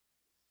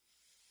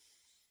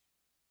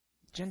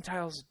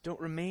 Gentiles don't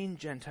remain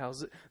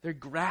Gentiles. They're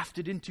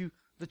grafted into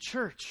the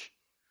church,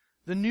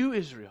 the new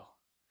Israel.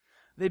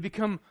 They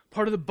become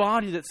part of the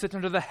body that sits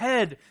under the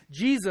head,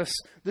 Jesus,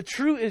 the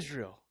true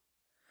Israel.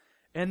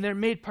 And they're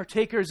made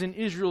partakers in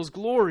Israel's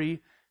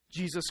glory,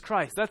 Jesus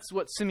Christ. That's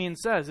what Simeon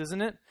says,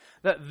 isn't it?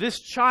 That this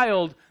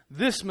child,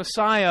 this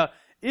Messiah,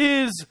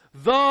 is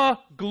the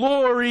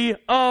glory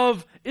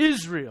of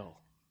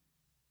Israel.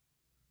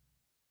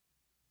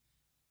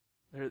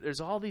 There's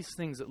all these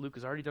things that Luke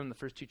has already done in the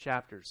first 2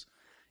 chapters.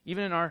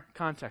 Even in our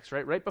context,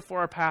 right? Right before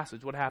our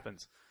passage, what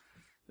happens?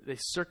 They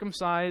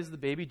circumcise the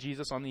baby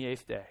Jesus on the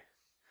 8th day.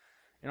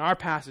 In our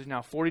passage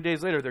now, 40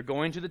 days later, they're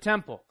going to the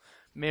temple.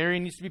 Mary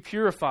needs to be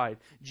purified.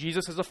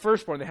 Jesus is a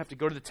firstborn. They have to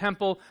go to the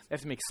temple. They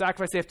have to make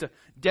sacrifice. They have to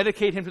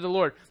dedicate him to the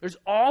Lord. There's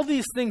all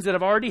these things that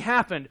have already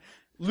happened.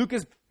 Luke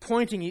is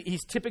pointing,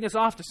 he's tipping us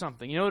off to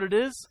something. You know what it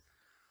is?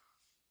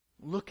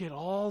 Look at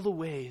all the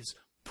ways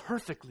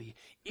perfectly,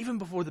 even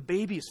before the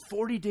baby is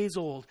 40 days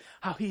old,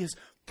 how he is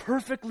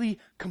perfectly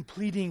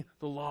completing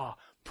the law,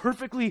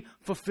 perfectly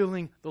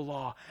fulfilling the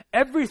law.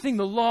 Everything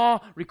the law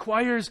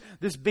requires,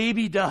 this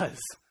baby does.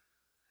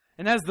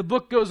 And as the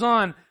book goes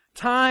on,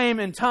 time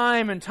and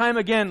time and time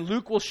again,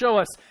 Luke will show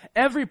us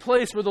every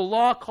place where the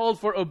law called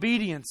for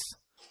obedience,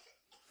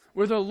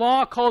 where the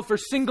law called for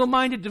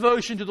single-minded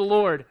devotion to the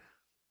Lord.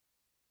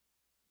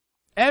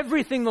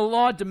 Everything the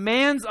law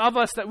demands of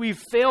us that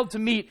we've failed to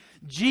meet,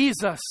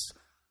 Jesus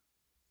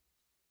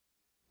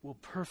will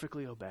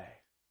perfectly obey.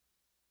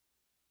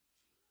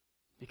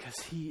 Because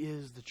he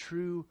is the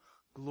true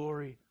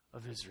glory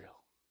of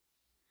Israel.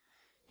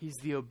 He's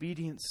the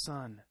obedient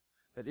son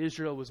that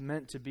Israel was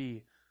meant to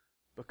be,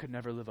 but could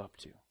never live up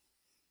to.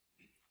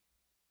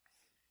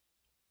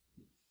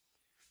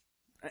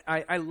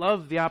 I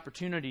love the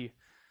opportunity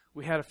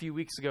we had a few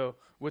weeks ago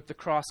with the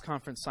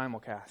cross-conference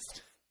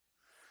simulcast.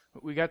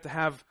 We got to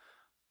have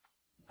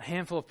a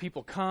handful of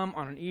people come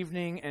on an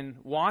evening and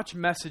watch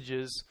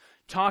messages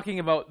talking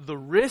about the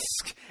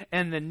risk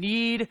and the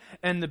need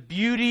and the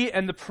beauty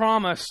and the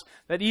promise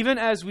that even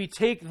as we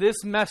take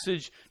this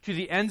message to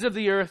the ends of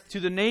the earth, to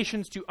the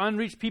nations, to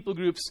unreached people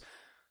groups,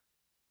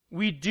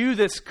 we do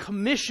this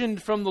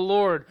commissioned from the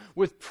Lord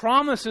with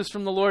promises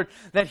from the Lord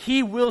that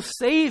he will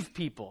save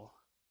people.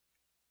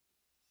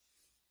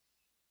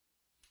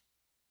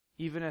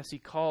 Even as he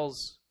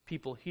calls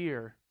people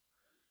here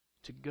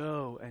to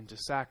go and to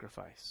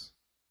sacrifice.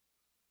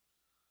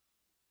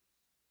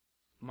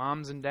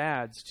 Moms and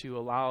dads to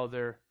allow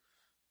their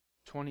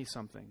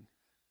 20-something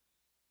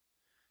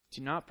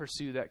to not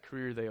pursue that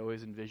career they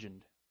always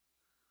envisioned,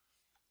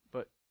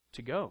 but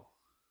to go.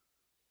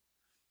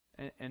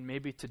 And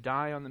maybe to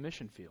die on the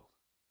mission field.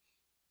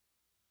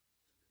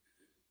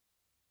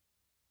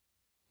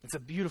 It's a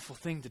beautiful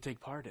thing to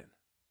take part in.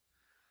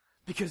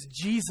 Because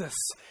Jesus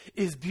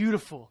is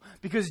beautiful.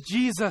 Because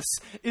Jesus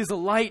is a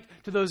light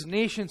to those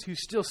nations who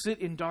still sit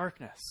in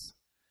darkness.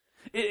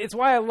 It's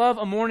why I love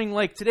a morning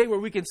like today where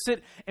we can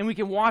sit and we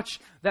can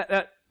watch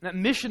that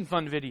mission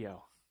fund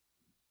video.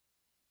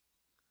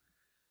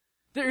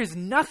 There is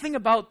nothing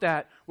about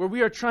that where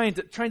we are trying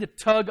to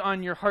tug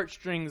on your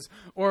heartstrings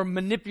or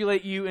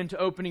manipulate you into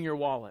opening your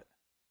wallet.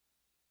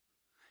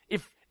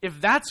 If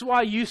that's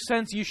why you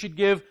sense you should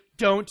give,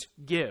 don't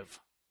give.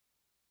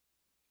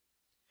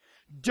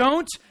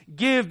 Don't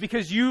give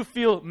because you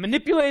feel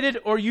manipulated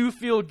or you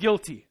feel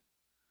guilty.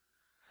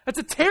 That's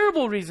a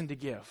terrible reason to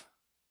give.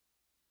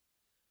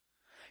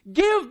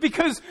 Give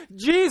because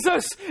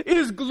Jesus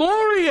is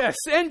glorious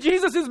and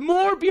Jesus is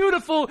more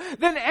beautiful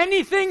than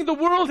anything the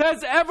world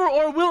has ever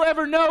or will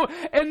ever know.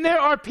 And there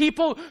are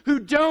people who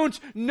don't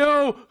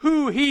know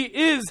who He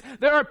is.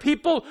 There are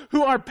people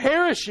who are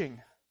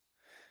perishing.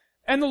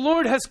 And the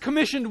Lord has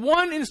commissioned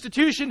one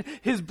institution,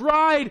 His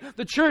bride,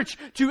 the church,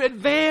 to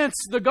advance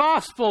the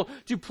gospel,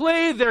 to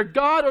play their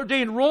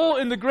God-ordained role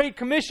in the Great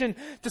Commission,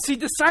 to see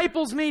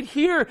disciples made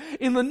here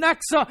in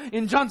Lenexa,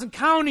 in Johnson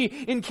County,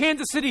 in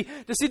Kansas City,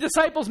 to see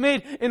disciples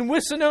made in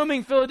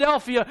Wissinoming,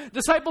 Philadelphia,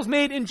 disciples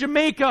made in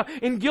Jamaica,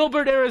 in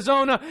Gilbert,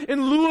 Arizona,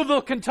 in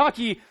Louisville,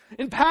 Kentucky,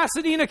 in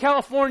Pasadena,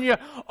 California,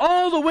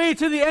 all the way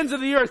to the ends of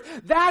the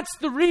earth. That's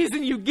the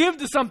reason you give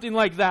to something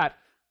like that.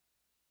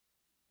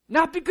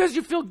 Not because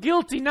you feel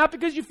guilty, not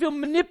because you feel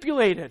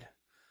manipulated,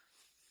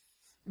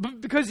 but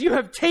because you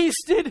have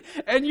tasted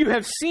and you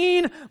have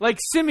seen, like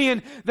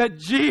Simeon, that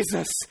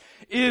Jesus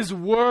is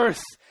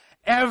worth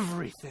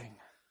everything.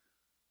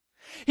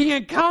 He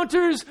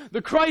encounters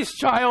the Christ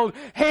child,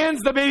 hands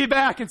the baby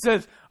back, and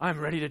says, I'm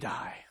ready to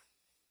die.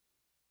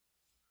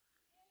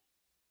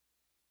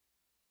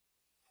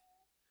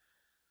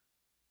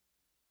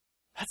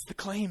 That's the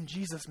claim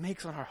Jesus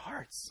makes on our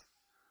hearts.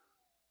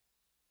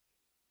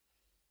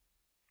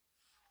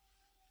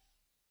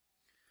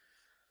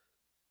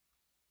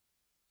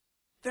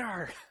 There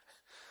are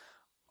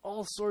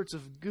all sorts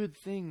of good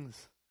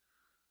things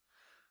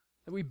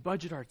that we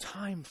budget our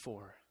time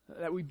for,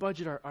 that we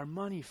budget our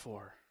money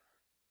for,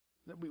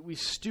 that we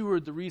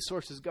steward the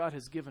resources God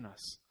has given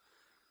us.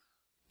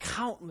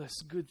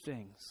 Countless good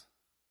things.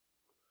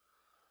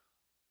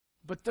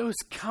 But those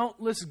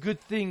countless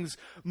good things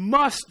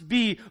must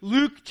be,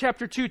 Luke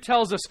chapter 2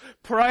 tells us,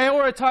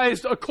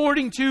 prioritized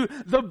according to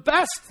the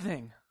best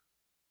thing.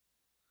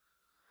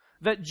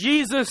 That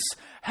Jesus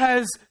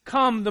has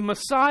come, the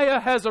Messiah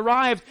has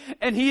arrived,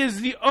 and He is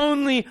the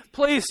only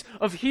place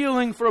of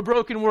healing for a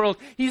broken world.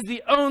 He's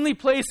the only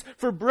place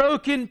for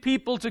broken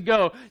people to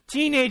go.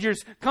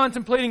 Teenagers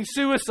contemplating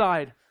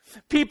suicide.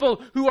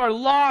 People who are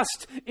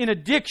lost in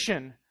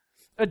addiction.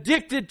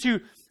 Addicted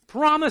to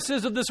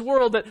promises of this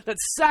world that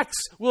sex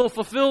will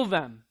fulfill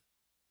them.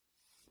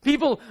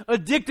 People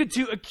addicted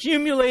to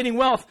accumulating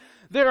wealth.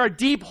 There are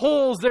deep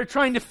holes they're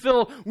trying to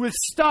fill with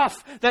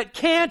stuff that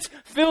can't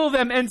fill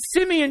them. And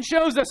Simeon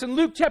shows us, and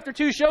Luke chapter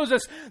 2 shows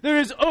us, there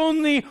is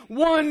only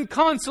one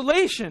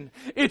consolation.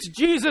 It's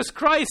Jesus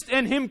Christ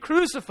and Him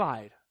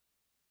crucified.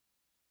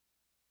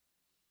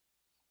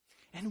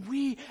 And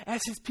we,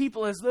 as His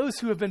people, as those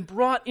who have been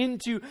brought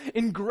into,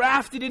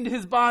 engrafted into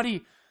His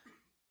body,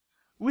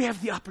 we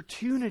have the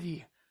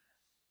opportunity,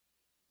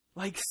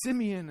 like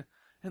Simeon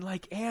and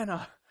like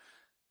Anna,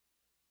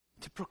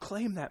 to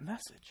proclaim that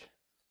message.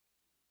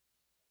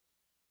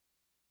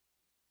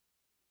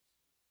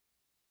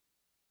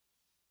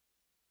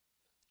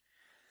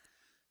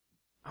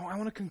 I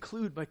want to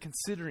conclude by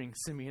considering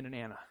Simeon and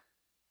Anna.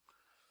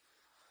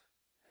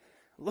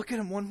 Look at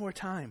them one more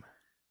time.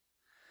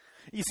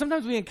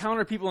 Sometimes we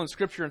encounter people in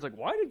Scripture and it's like,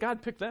 why did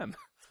God pick them?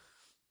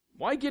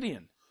 Why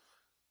Gideon?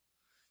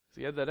 Does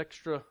he have that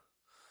extra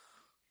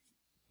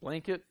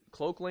blanket,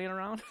 cloak laying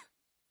around?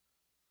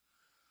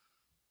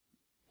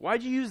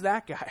 Why'd you use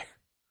that guy?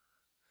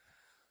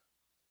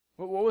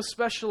 What was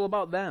special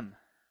about them?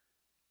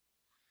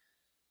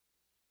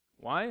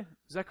 Why?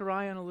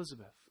 Zechariah and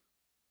Elizabeth.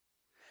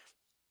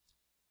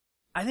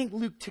 I think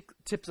Luke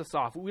tips us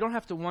off. We don't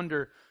have to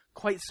wonder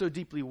quite so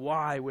deeply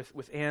why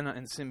with Anna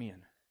and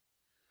Simeon.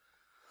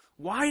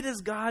 Why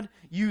does God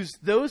use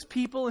those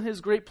people in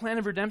His great plan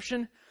of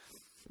redemption?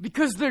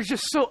 Because they're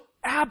just so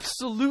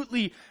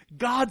absolutely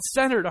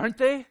God-centered, aren't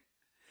they?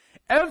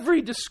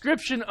 Every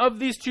description of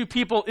these two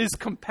people is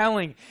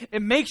compelling.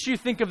 It makes you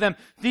think of them.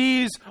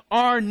 These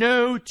are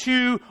no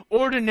two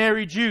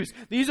ordinary Jews.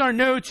 These are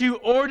no two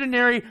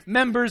ordinary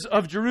members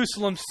of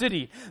Jerusalem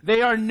city.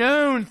 They are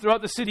known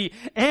throughout the city.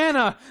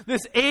 Anna,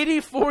 this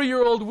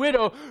 84-year-old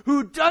widow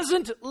who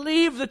doesn't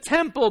leave the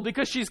temple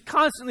because she's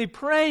constantly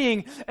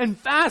praying and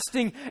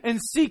fasting and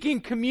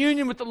seeking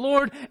communion with the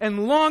Lord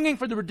and longing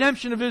for the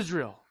redemption of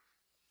Israel.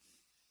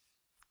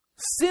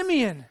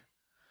 Simeon.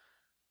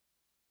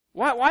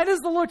 Why does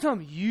the Lord tell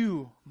him,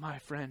 you, my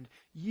friend,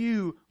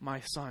 you, my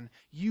son,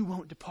 you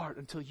won't depart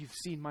until you've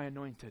seen my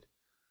anointed?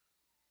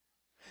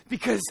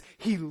 Because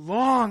He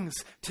longs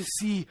to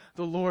see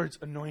the Lord's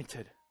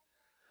anointed.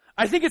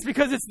 I think it's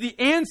because it's the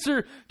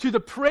answer to the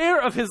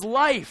prayer of his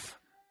life.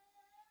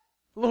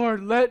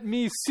 Lord, let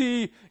me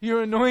see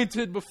your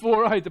anointed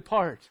before I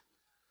depart.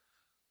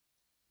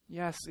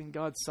 Yes, in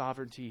God's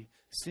sovereignty,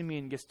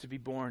 Simeon gets to be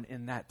born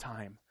in that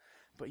time.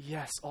 But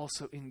yes,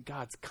 also in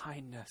God's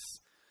kindness.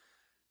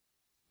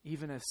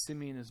 Even as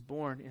Simeon is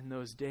born in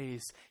those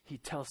days, He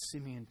tells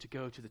Simeon to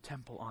go to the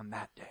temple on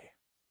that day.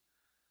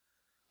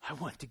 I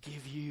want to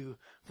give you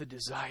the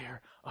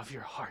desire of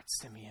your heart,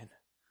 Simeon.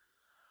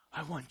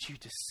 I want you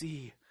to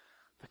see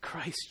the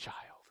Christ child.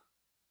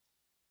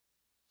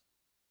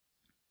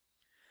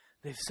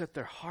 They've set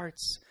their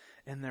hearts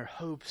and their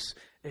hopes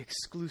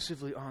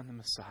exclusively on the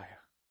Messiah.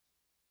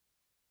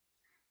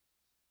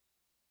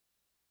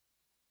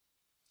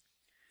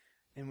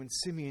 And when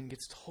Simeon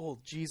gets to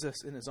hold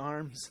Jesus in his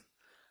arms,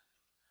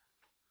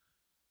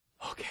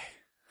 okay,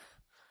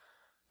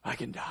 I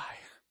can die.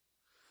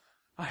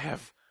 I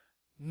have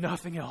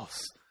nothing else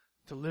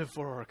to live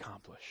for or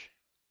accomplish.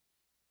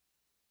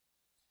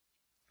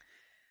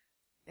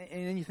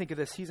 And then you think of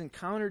this. He's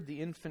encountered the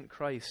infant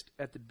Christ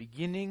at the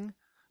beginning,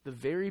 the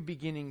very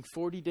beginning,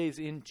 40 days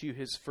into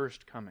his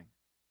first coming.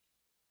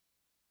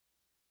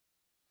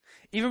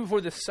 Even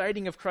before the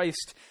sighting of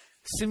Christ,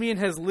 Simeon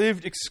has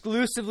lived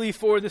exclusively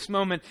for this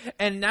moment.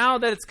 And now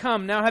that it's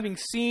come, now having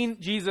seen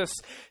Jesus,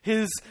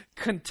 his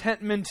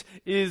contentment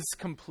is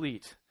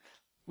complete.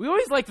 We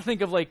always like to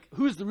think of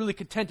who's the really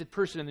contented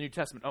person in the New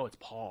Testament? Oh, it's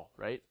Paul,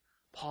 right?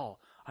 Paul,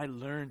 I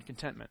learned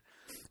contentment.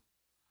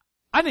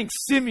 I think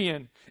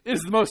Simeon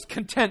is the most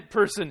content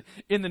person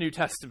in the New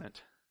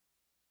Testament.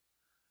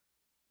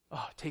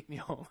 Oh, take me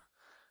home.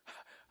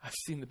 I've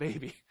seen the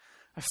baby.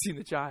 I've seen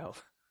the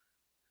child.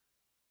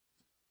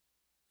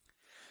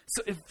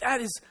 So if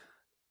that is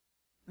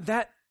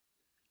that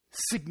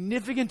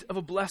significant of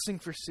a blessing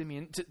for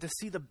Simeon, to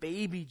see the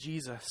baby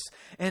Jesus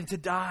and to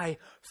die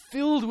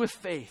filled with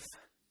faith,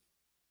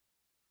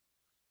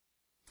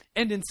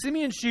 and in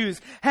Simeon's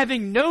shoes,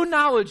 having no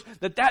knowledge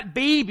that that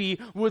baby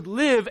would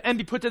live and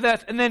be put to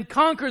death and then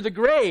conquer the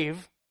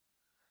grave.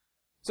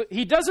 So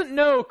he doesn't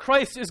know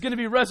Christ is going to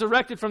be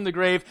resurrected from the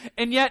grave,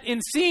 and yet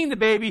in seeing the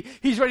baby,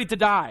 he's ready to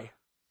die.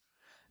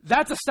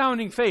 That's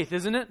astounding faith,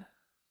 isn't it?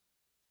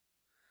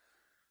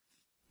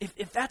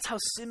 If that's how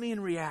Simeon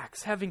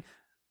reacts, having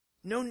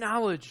no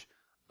knowledge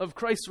of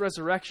Christ's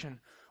resurrection,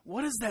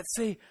 what does that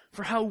say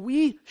for how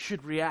we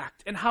should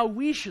react and how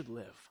we should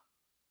live?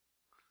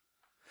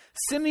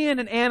 Simeon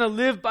and Anna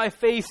live by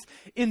faith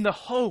in the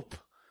hope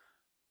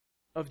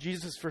of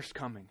Jesus' first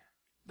coming.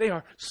 They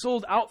are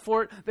sold out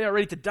for it. They are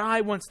ready to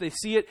die once they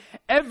see it.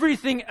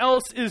 Everything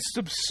else is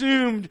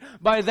subsumed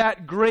by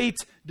that great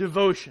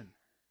devotion.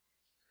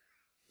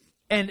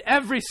 And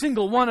every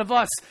single one of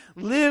us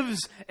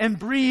lives and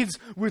breathes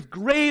with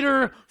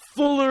greater,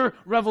 fuller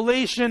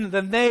revelation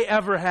than they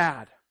ever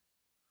had.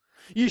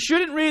 You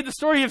shouldn't read the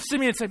story of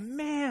Simeon and say,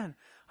 man,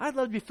 I'd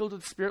love to be filled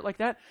with the Spirit like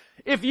that.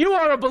 If you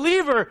are a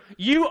believer,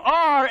 you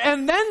are,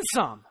 and then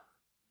some.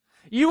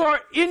 You are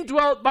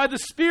indwelt by the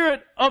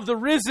Spirit of the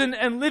risen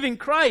and living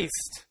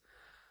Christ.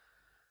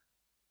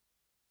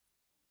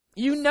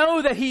 You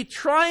know that he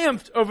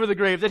triumphed over the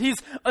grave, that he's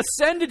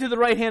ascended to the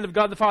right hand of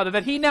God the Father,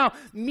 that he now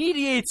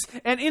mediates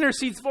and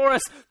intercedes for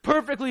us,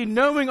 perfectly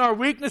knowing our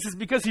weaknesses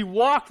because he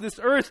walked this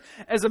earth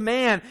as a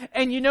man.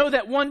 And you know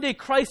that one day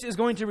Christ is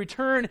going to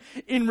return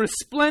in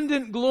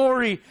resplendent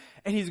glory,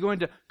 and he's going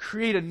to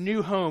create a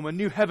new home, a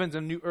new heavens,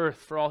 and a new earth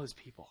for all his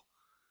people.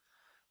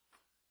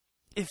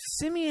 If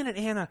Simeon and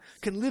Anna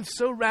can live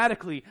so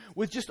radically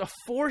with just a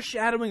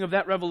foreshadowing of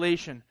that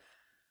revelation,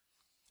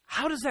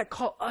 how does that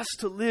call us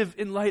to live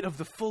in light of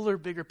the fuller,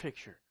 bigger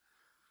picture?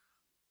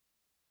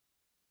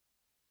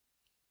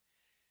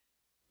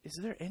 Is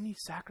there any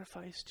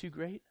sacrifice too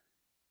great?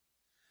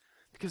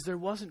 Because there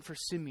wasn't for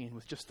Simeon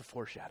with just the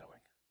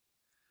foreshadowing.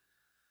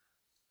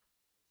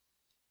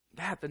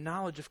 That, the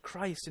knowledge of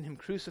Christ and him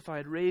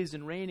crucified, raised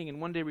and reigning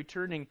and one day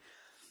returning,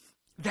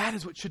 that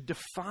is what should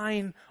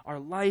define our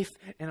life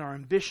and our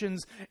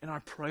ambitions and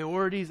our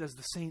priorities as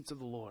the saints of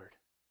the Lord.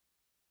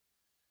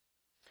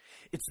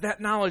 It's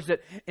that knowledge that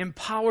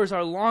empowers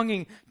our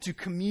longing to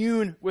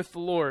commune with the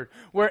Lord.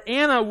 Where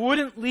Anna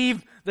wouldn't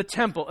leave the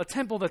temple, a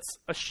temple that's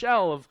a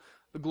shell of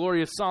the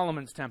glory of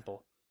Solomon's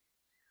temple.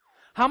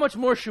 How much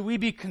more should we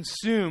be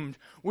consumed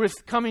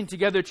with coming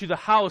together to the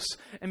house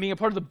and being a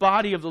part of the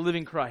body of the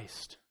living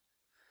Christ?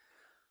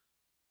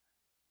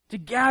 To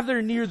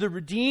gather near the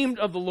redeemed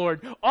of the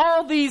Lord.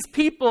 All these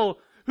people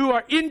who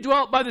are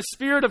indwelt by the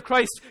Spirit of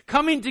Christ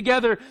coming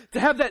together to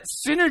have that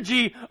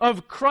synergy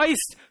of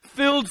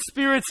Christ-filled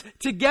spirits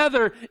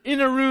together in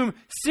a room,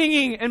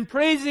 singing and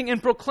praising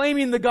and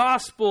proclaiming the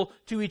gospel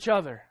to each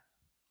other.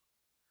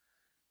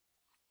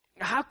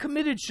 How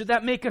committed should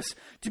that make us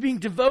to being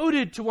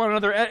devoted to one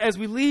another as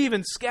we leave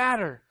and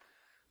scatter?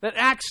 That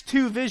Acts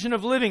 2 vision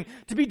of living,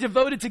 to be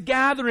devoted to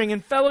gathering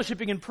and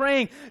fellowshipping and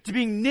praying, to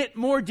being knit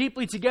more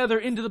deeply together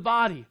into the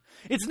body.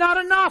 It's not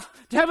enough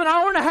to have an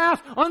hour and a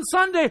half on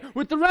Sunday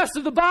with the rest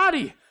of the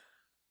body.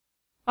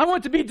 I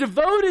want to be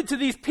devoted to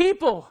these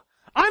people.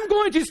 I'm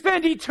going to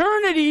spend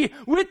eternity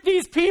with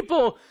these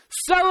people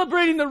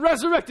celebrating the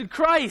resurrected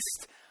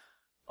Christ.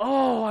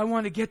 Oh, I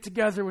want to get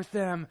together with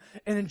them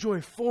and enjoy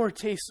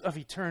foretastes of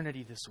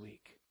eternity this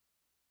week.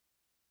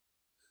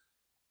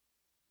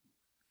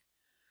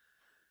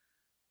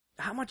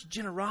 How much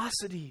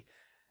generosity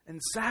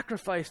and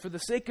sacrifice for the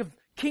sake of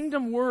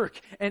kingdom work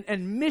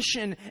and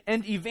mission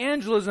and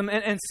evangelism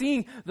and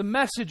seeing the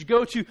message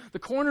go to the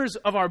corners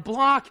of our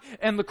block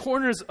and the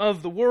corners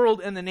of the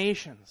world and the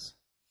nations.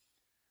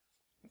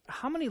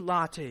 How many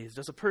lattes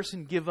does a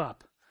person give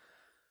up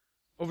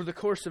over the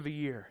course of a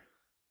year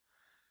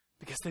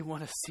because they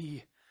want to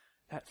see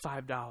that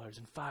 $5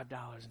 and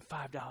 $5 and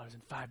 $5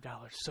 and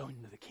 $5 sown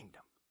into the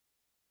kingdom?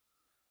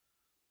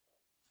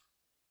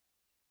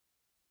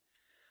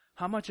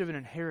 How much of an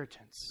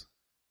inheritance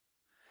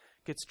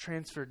gets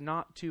transferred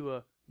not to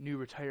a new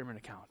retirement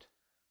account,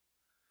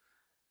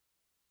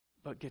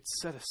 but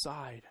gets set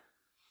aside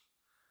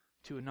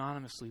to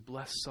anonymously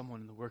bless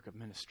someone in the work of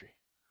ministry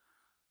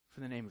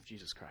for the name of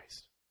Jesus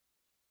Christ.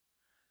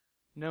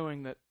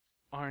 Knowing that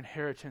our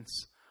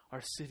inheritance,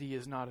 our city,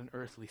 is not an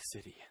earthly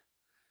city.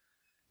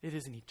 It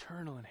is an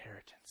eternal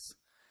inheritance.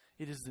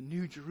 It is the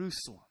New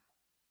Jerusalem.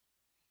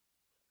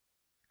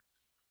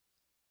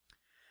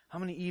 How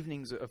many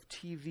evenings of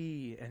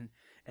TV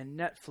and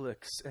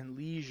Netflix and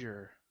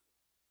leisure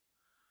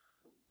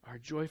are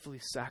joyfully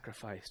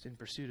sacrificed in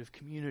pursuit of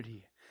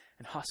community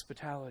and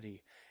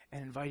hospitality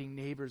and inviting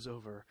neighbors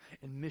over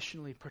and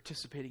missionally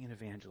participating in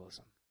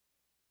evangelism?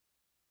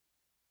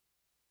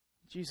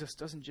 Jesus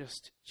doesn't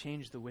just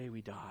change the way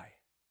we die.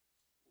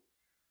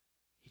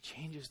 He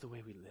changes the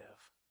way we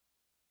live.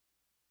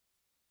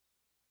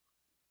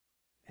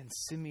 And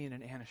Simeon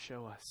and Anna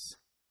show us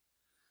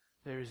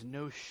there is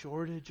no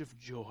shortage of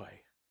joy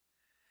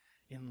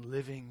in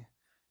living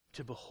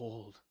to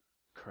behold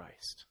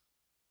Christ.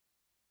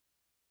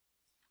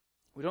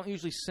 We don't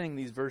usually sing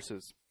these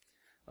verses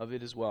of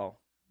it as well,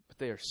 but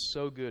they are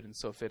so good and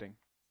so fitting.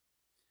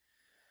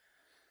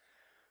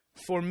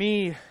 For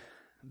me,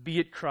 be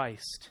it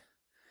Christ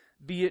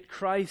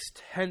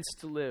hence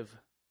to live.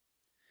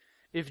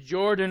 If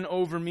Jordan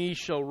over me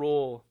shall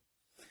roll,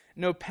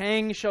 no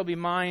pang shall be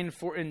mine,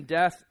 for in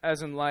death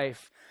as in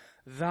life,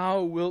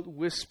 thou wilt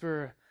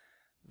whisper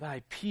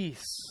thy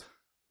peace,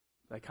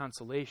 thy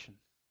consolation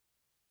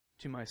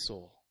to my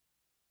soul.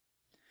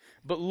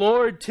 But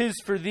Lord, 'tis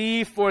for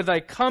thee, for thy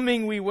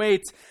coming we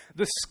wait.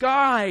 The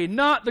sky,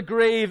 not the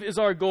grave, is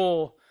our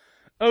goal.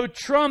 O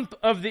trump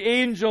of the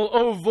angel,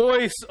 O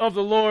voice of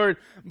the Lord,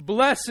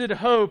 blessed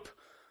hope,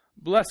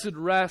 blessed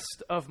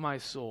rest of my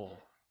soul.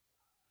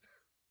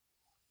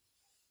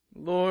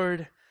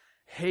 Lord,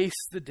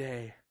 haste the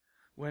day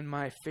when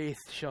my faith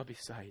shall be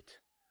sight.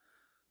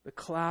 The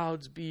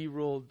clouds be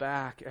rolled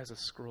back as a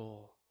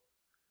scroll.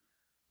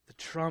 The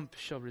trump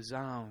shall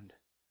resound,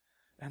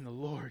 and the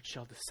Lord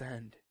shall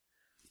descend.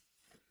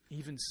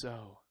 Even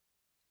so,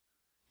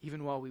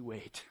 even while we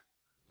wait,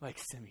 like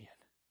Simeon,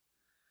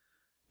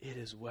 it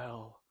is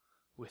well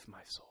with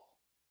my soul.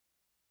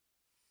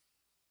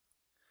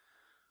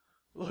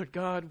 Lord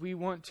God, we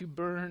want to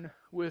burn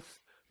with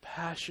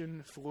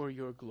passion for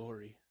your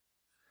glory.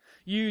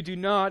 You do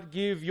not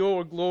give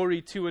your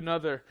glory to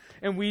another,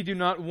 and we do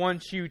not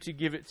want you to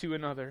give it to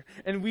another,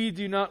 and we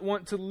do not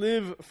want to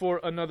live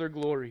for another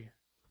glory.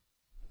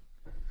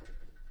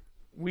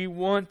 We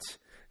want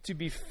to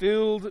be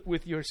filled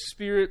with your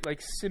Spirit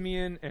like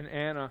Simeon and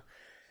Anna,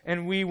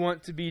 and we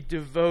want to be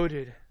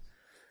devoted,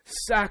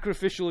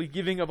 sacrificially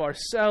giving of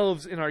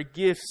ourselves and our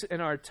gifts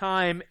and our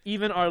time,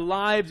 even our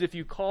lives if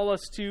you call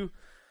us to,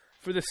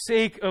 for the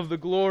sake of the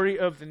glory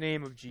of the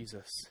name of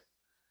Jesus.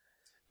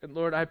 And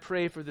Lord, I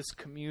pray for this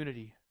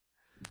community.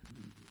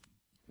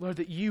 Lord,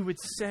 that you would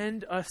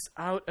send us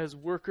out as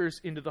workers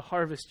into the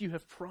harvest you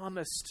have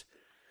promised.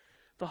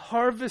 The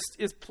harvest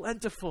is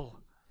plentiful.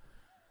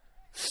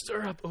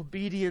 Stir up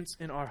obedience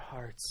in our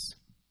hearts.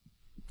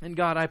 And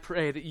God, I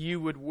pray that you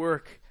would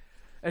work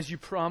as you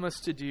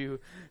promised to do,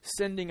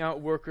 sending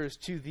out workers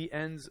to the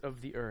ends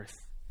of the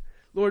earth.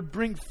 Lord,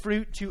 bring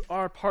fruit to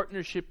our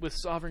partnership with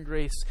Sovereign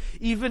Grace,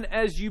 even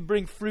as you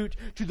bring fruit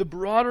to the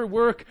broader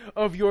work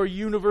of your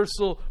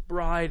universal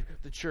bride,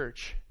 the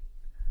church.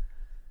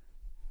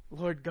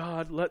 Lord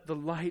God, let the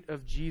light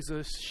of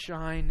Jesus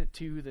shine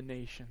to the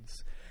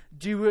nations.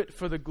 Do it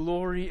for the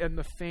glory and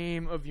the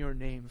fame of your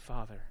name,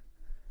 Father.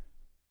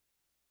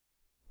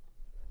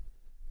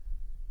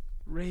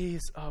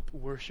 Raise up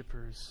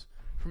worshipers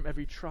from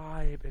every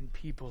tribe and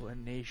people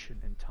and nation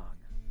and tongue.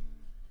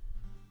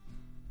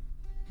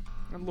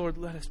 And Lord,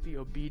 let us be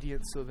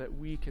obedient so that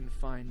we can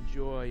find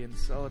joy in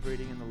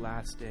celebrating in the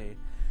last day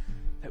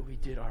that we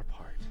did our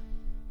part.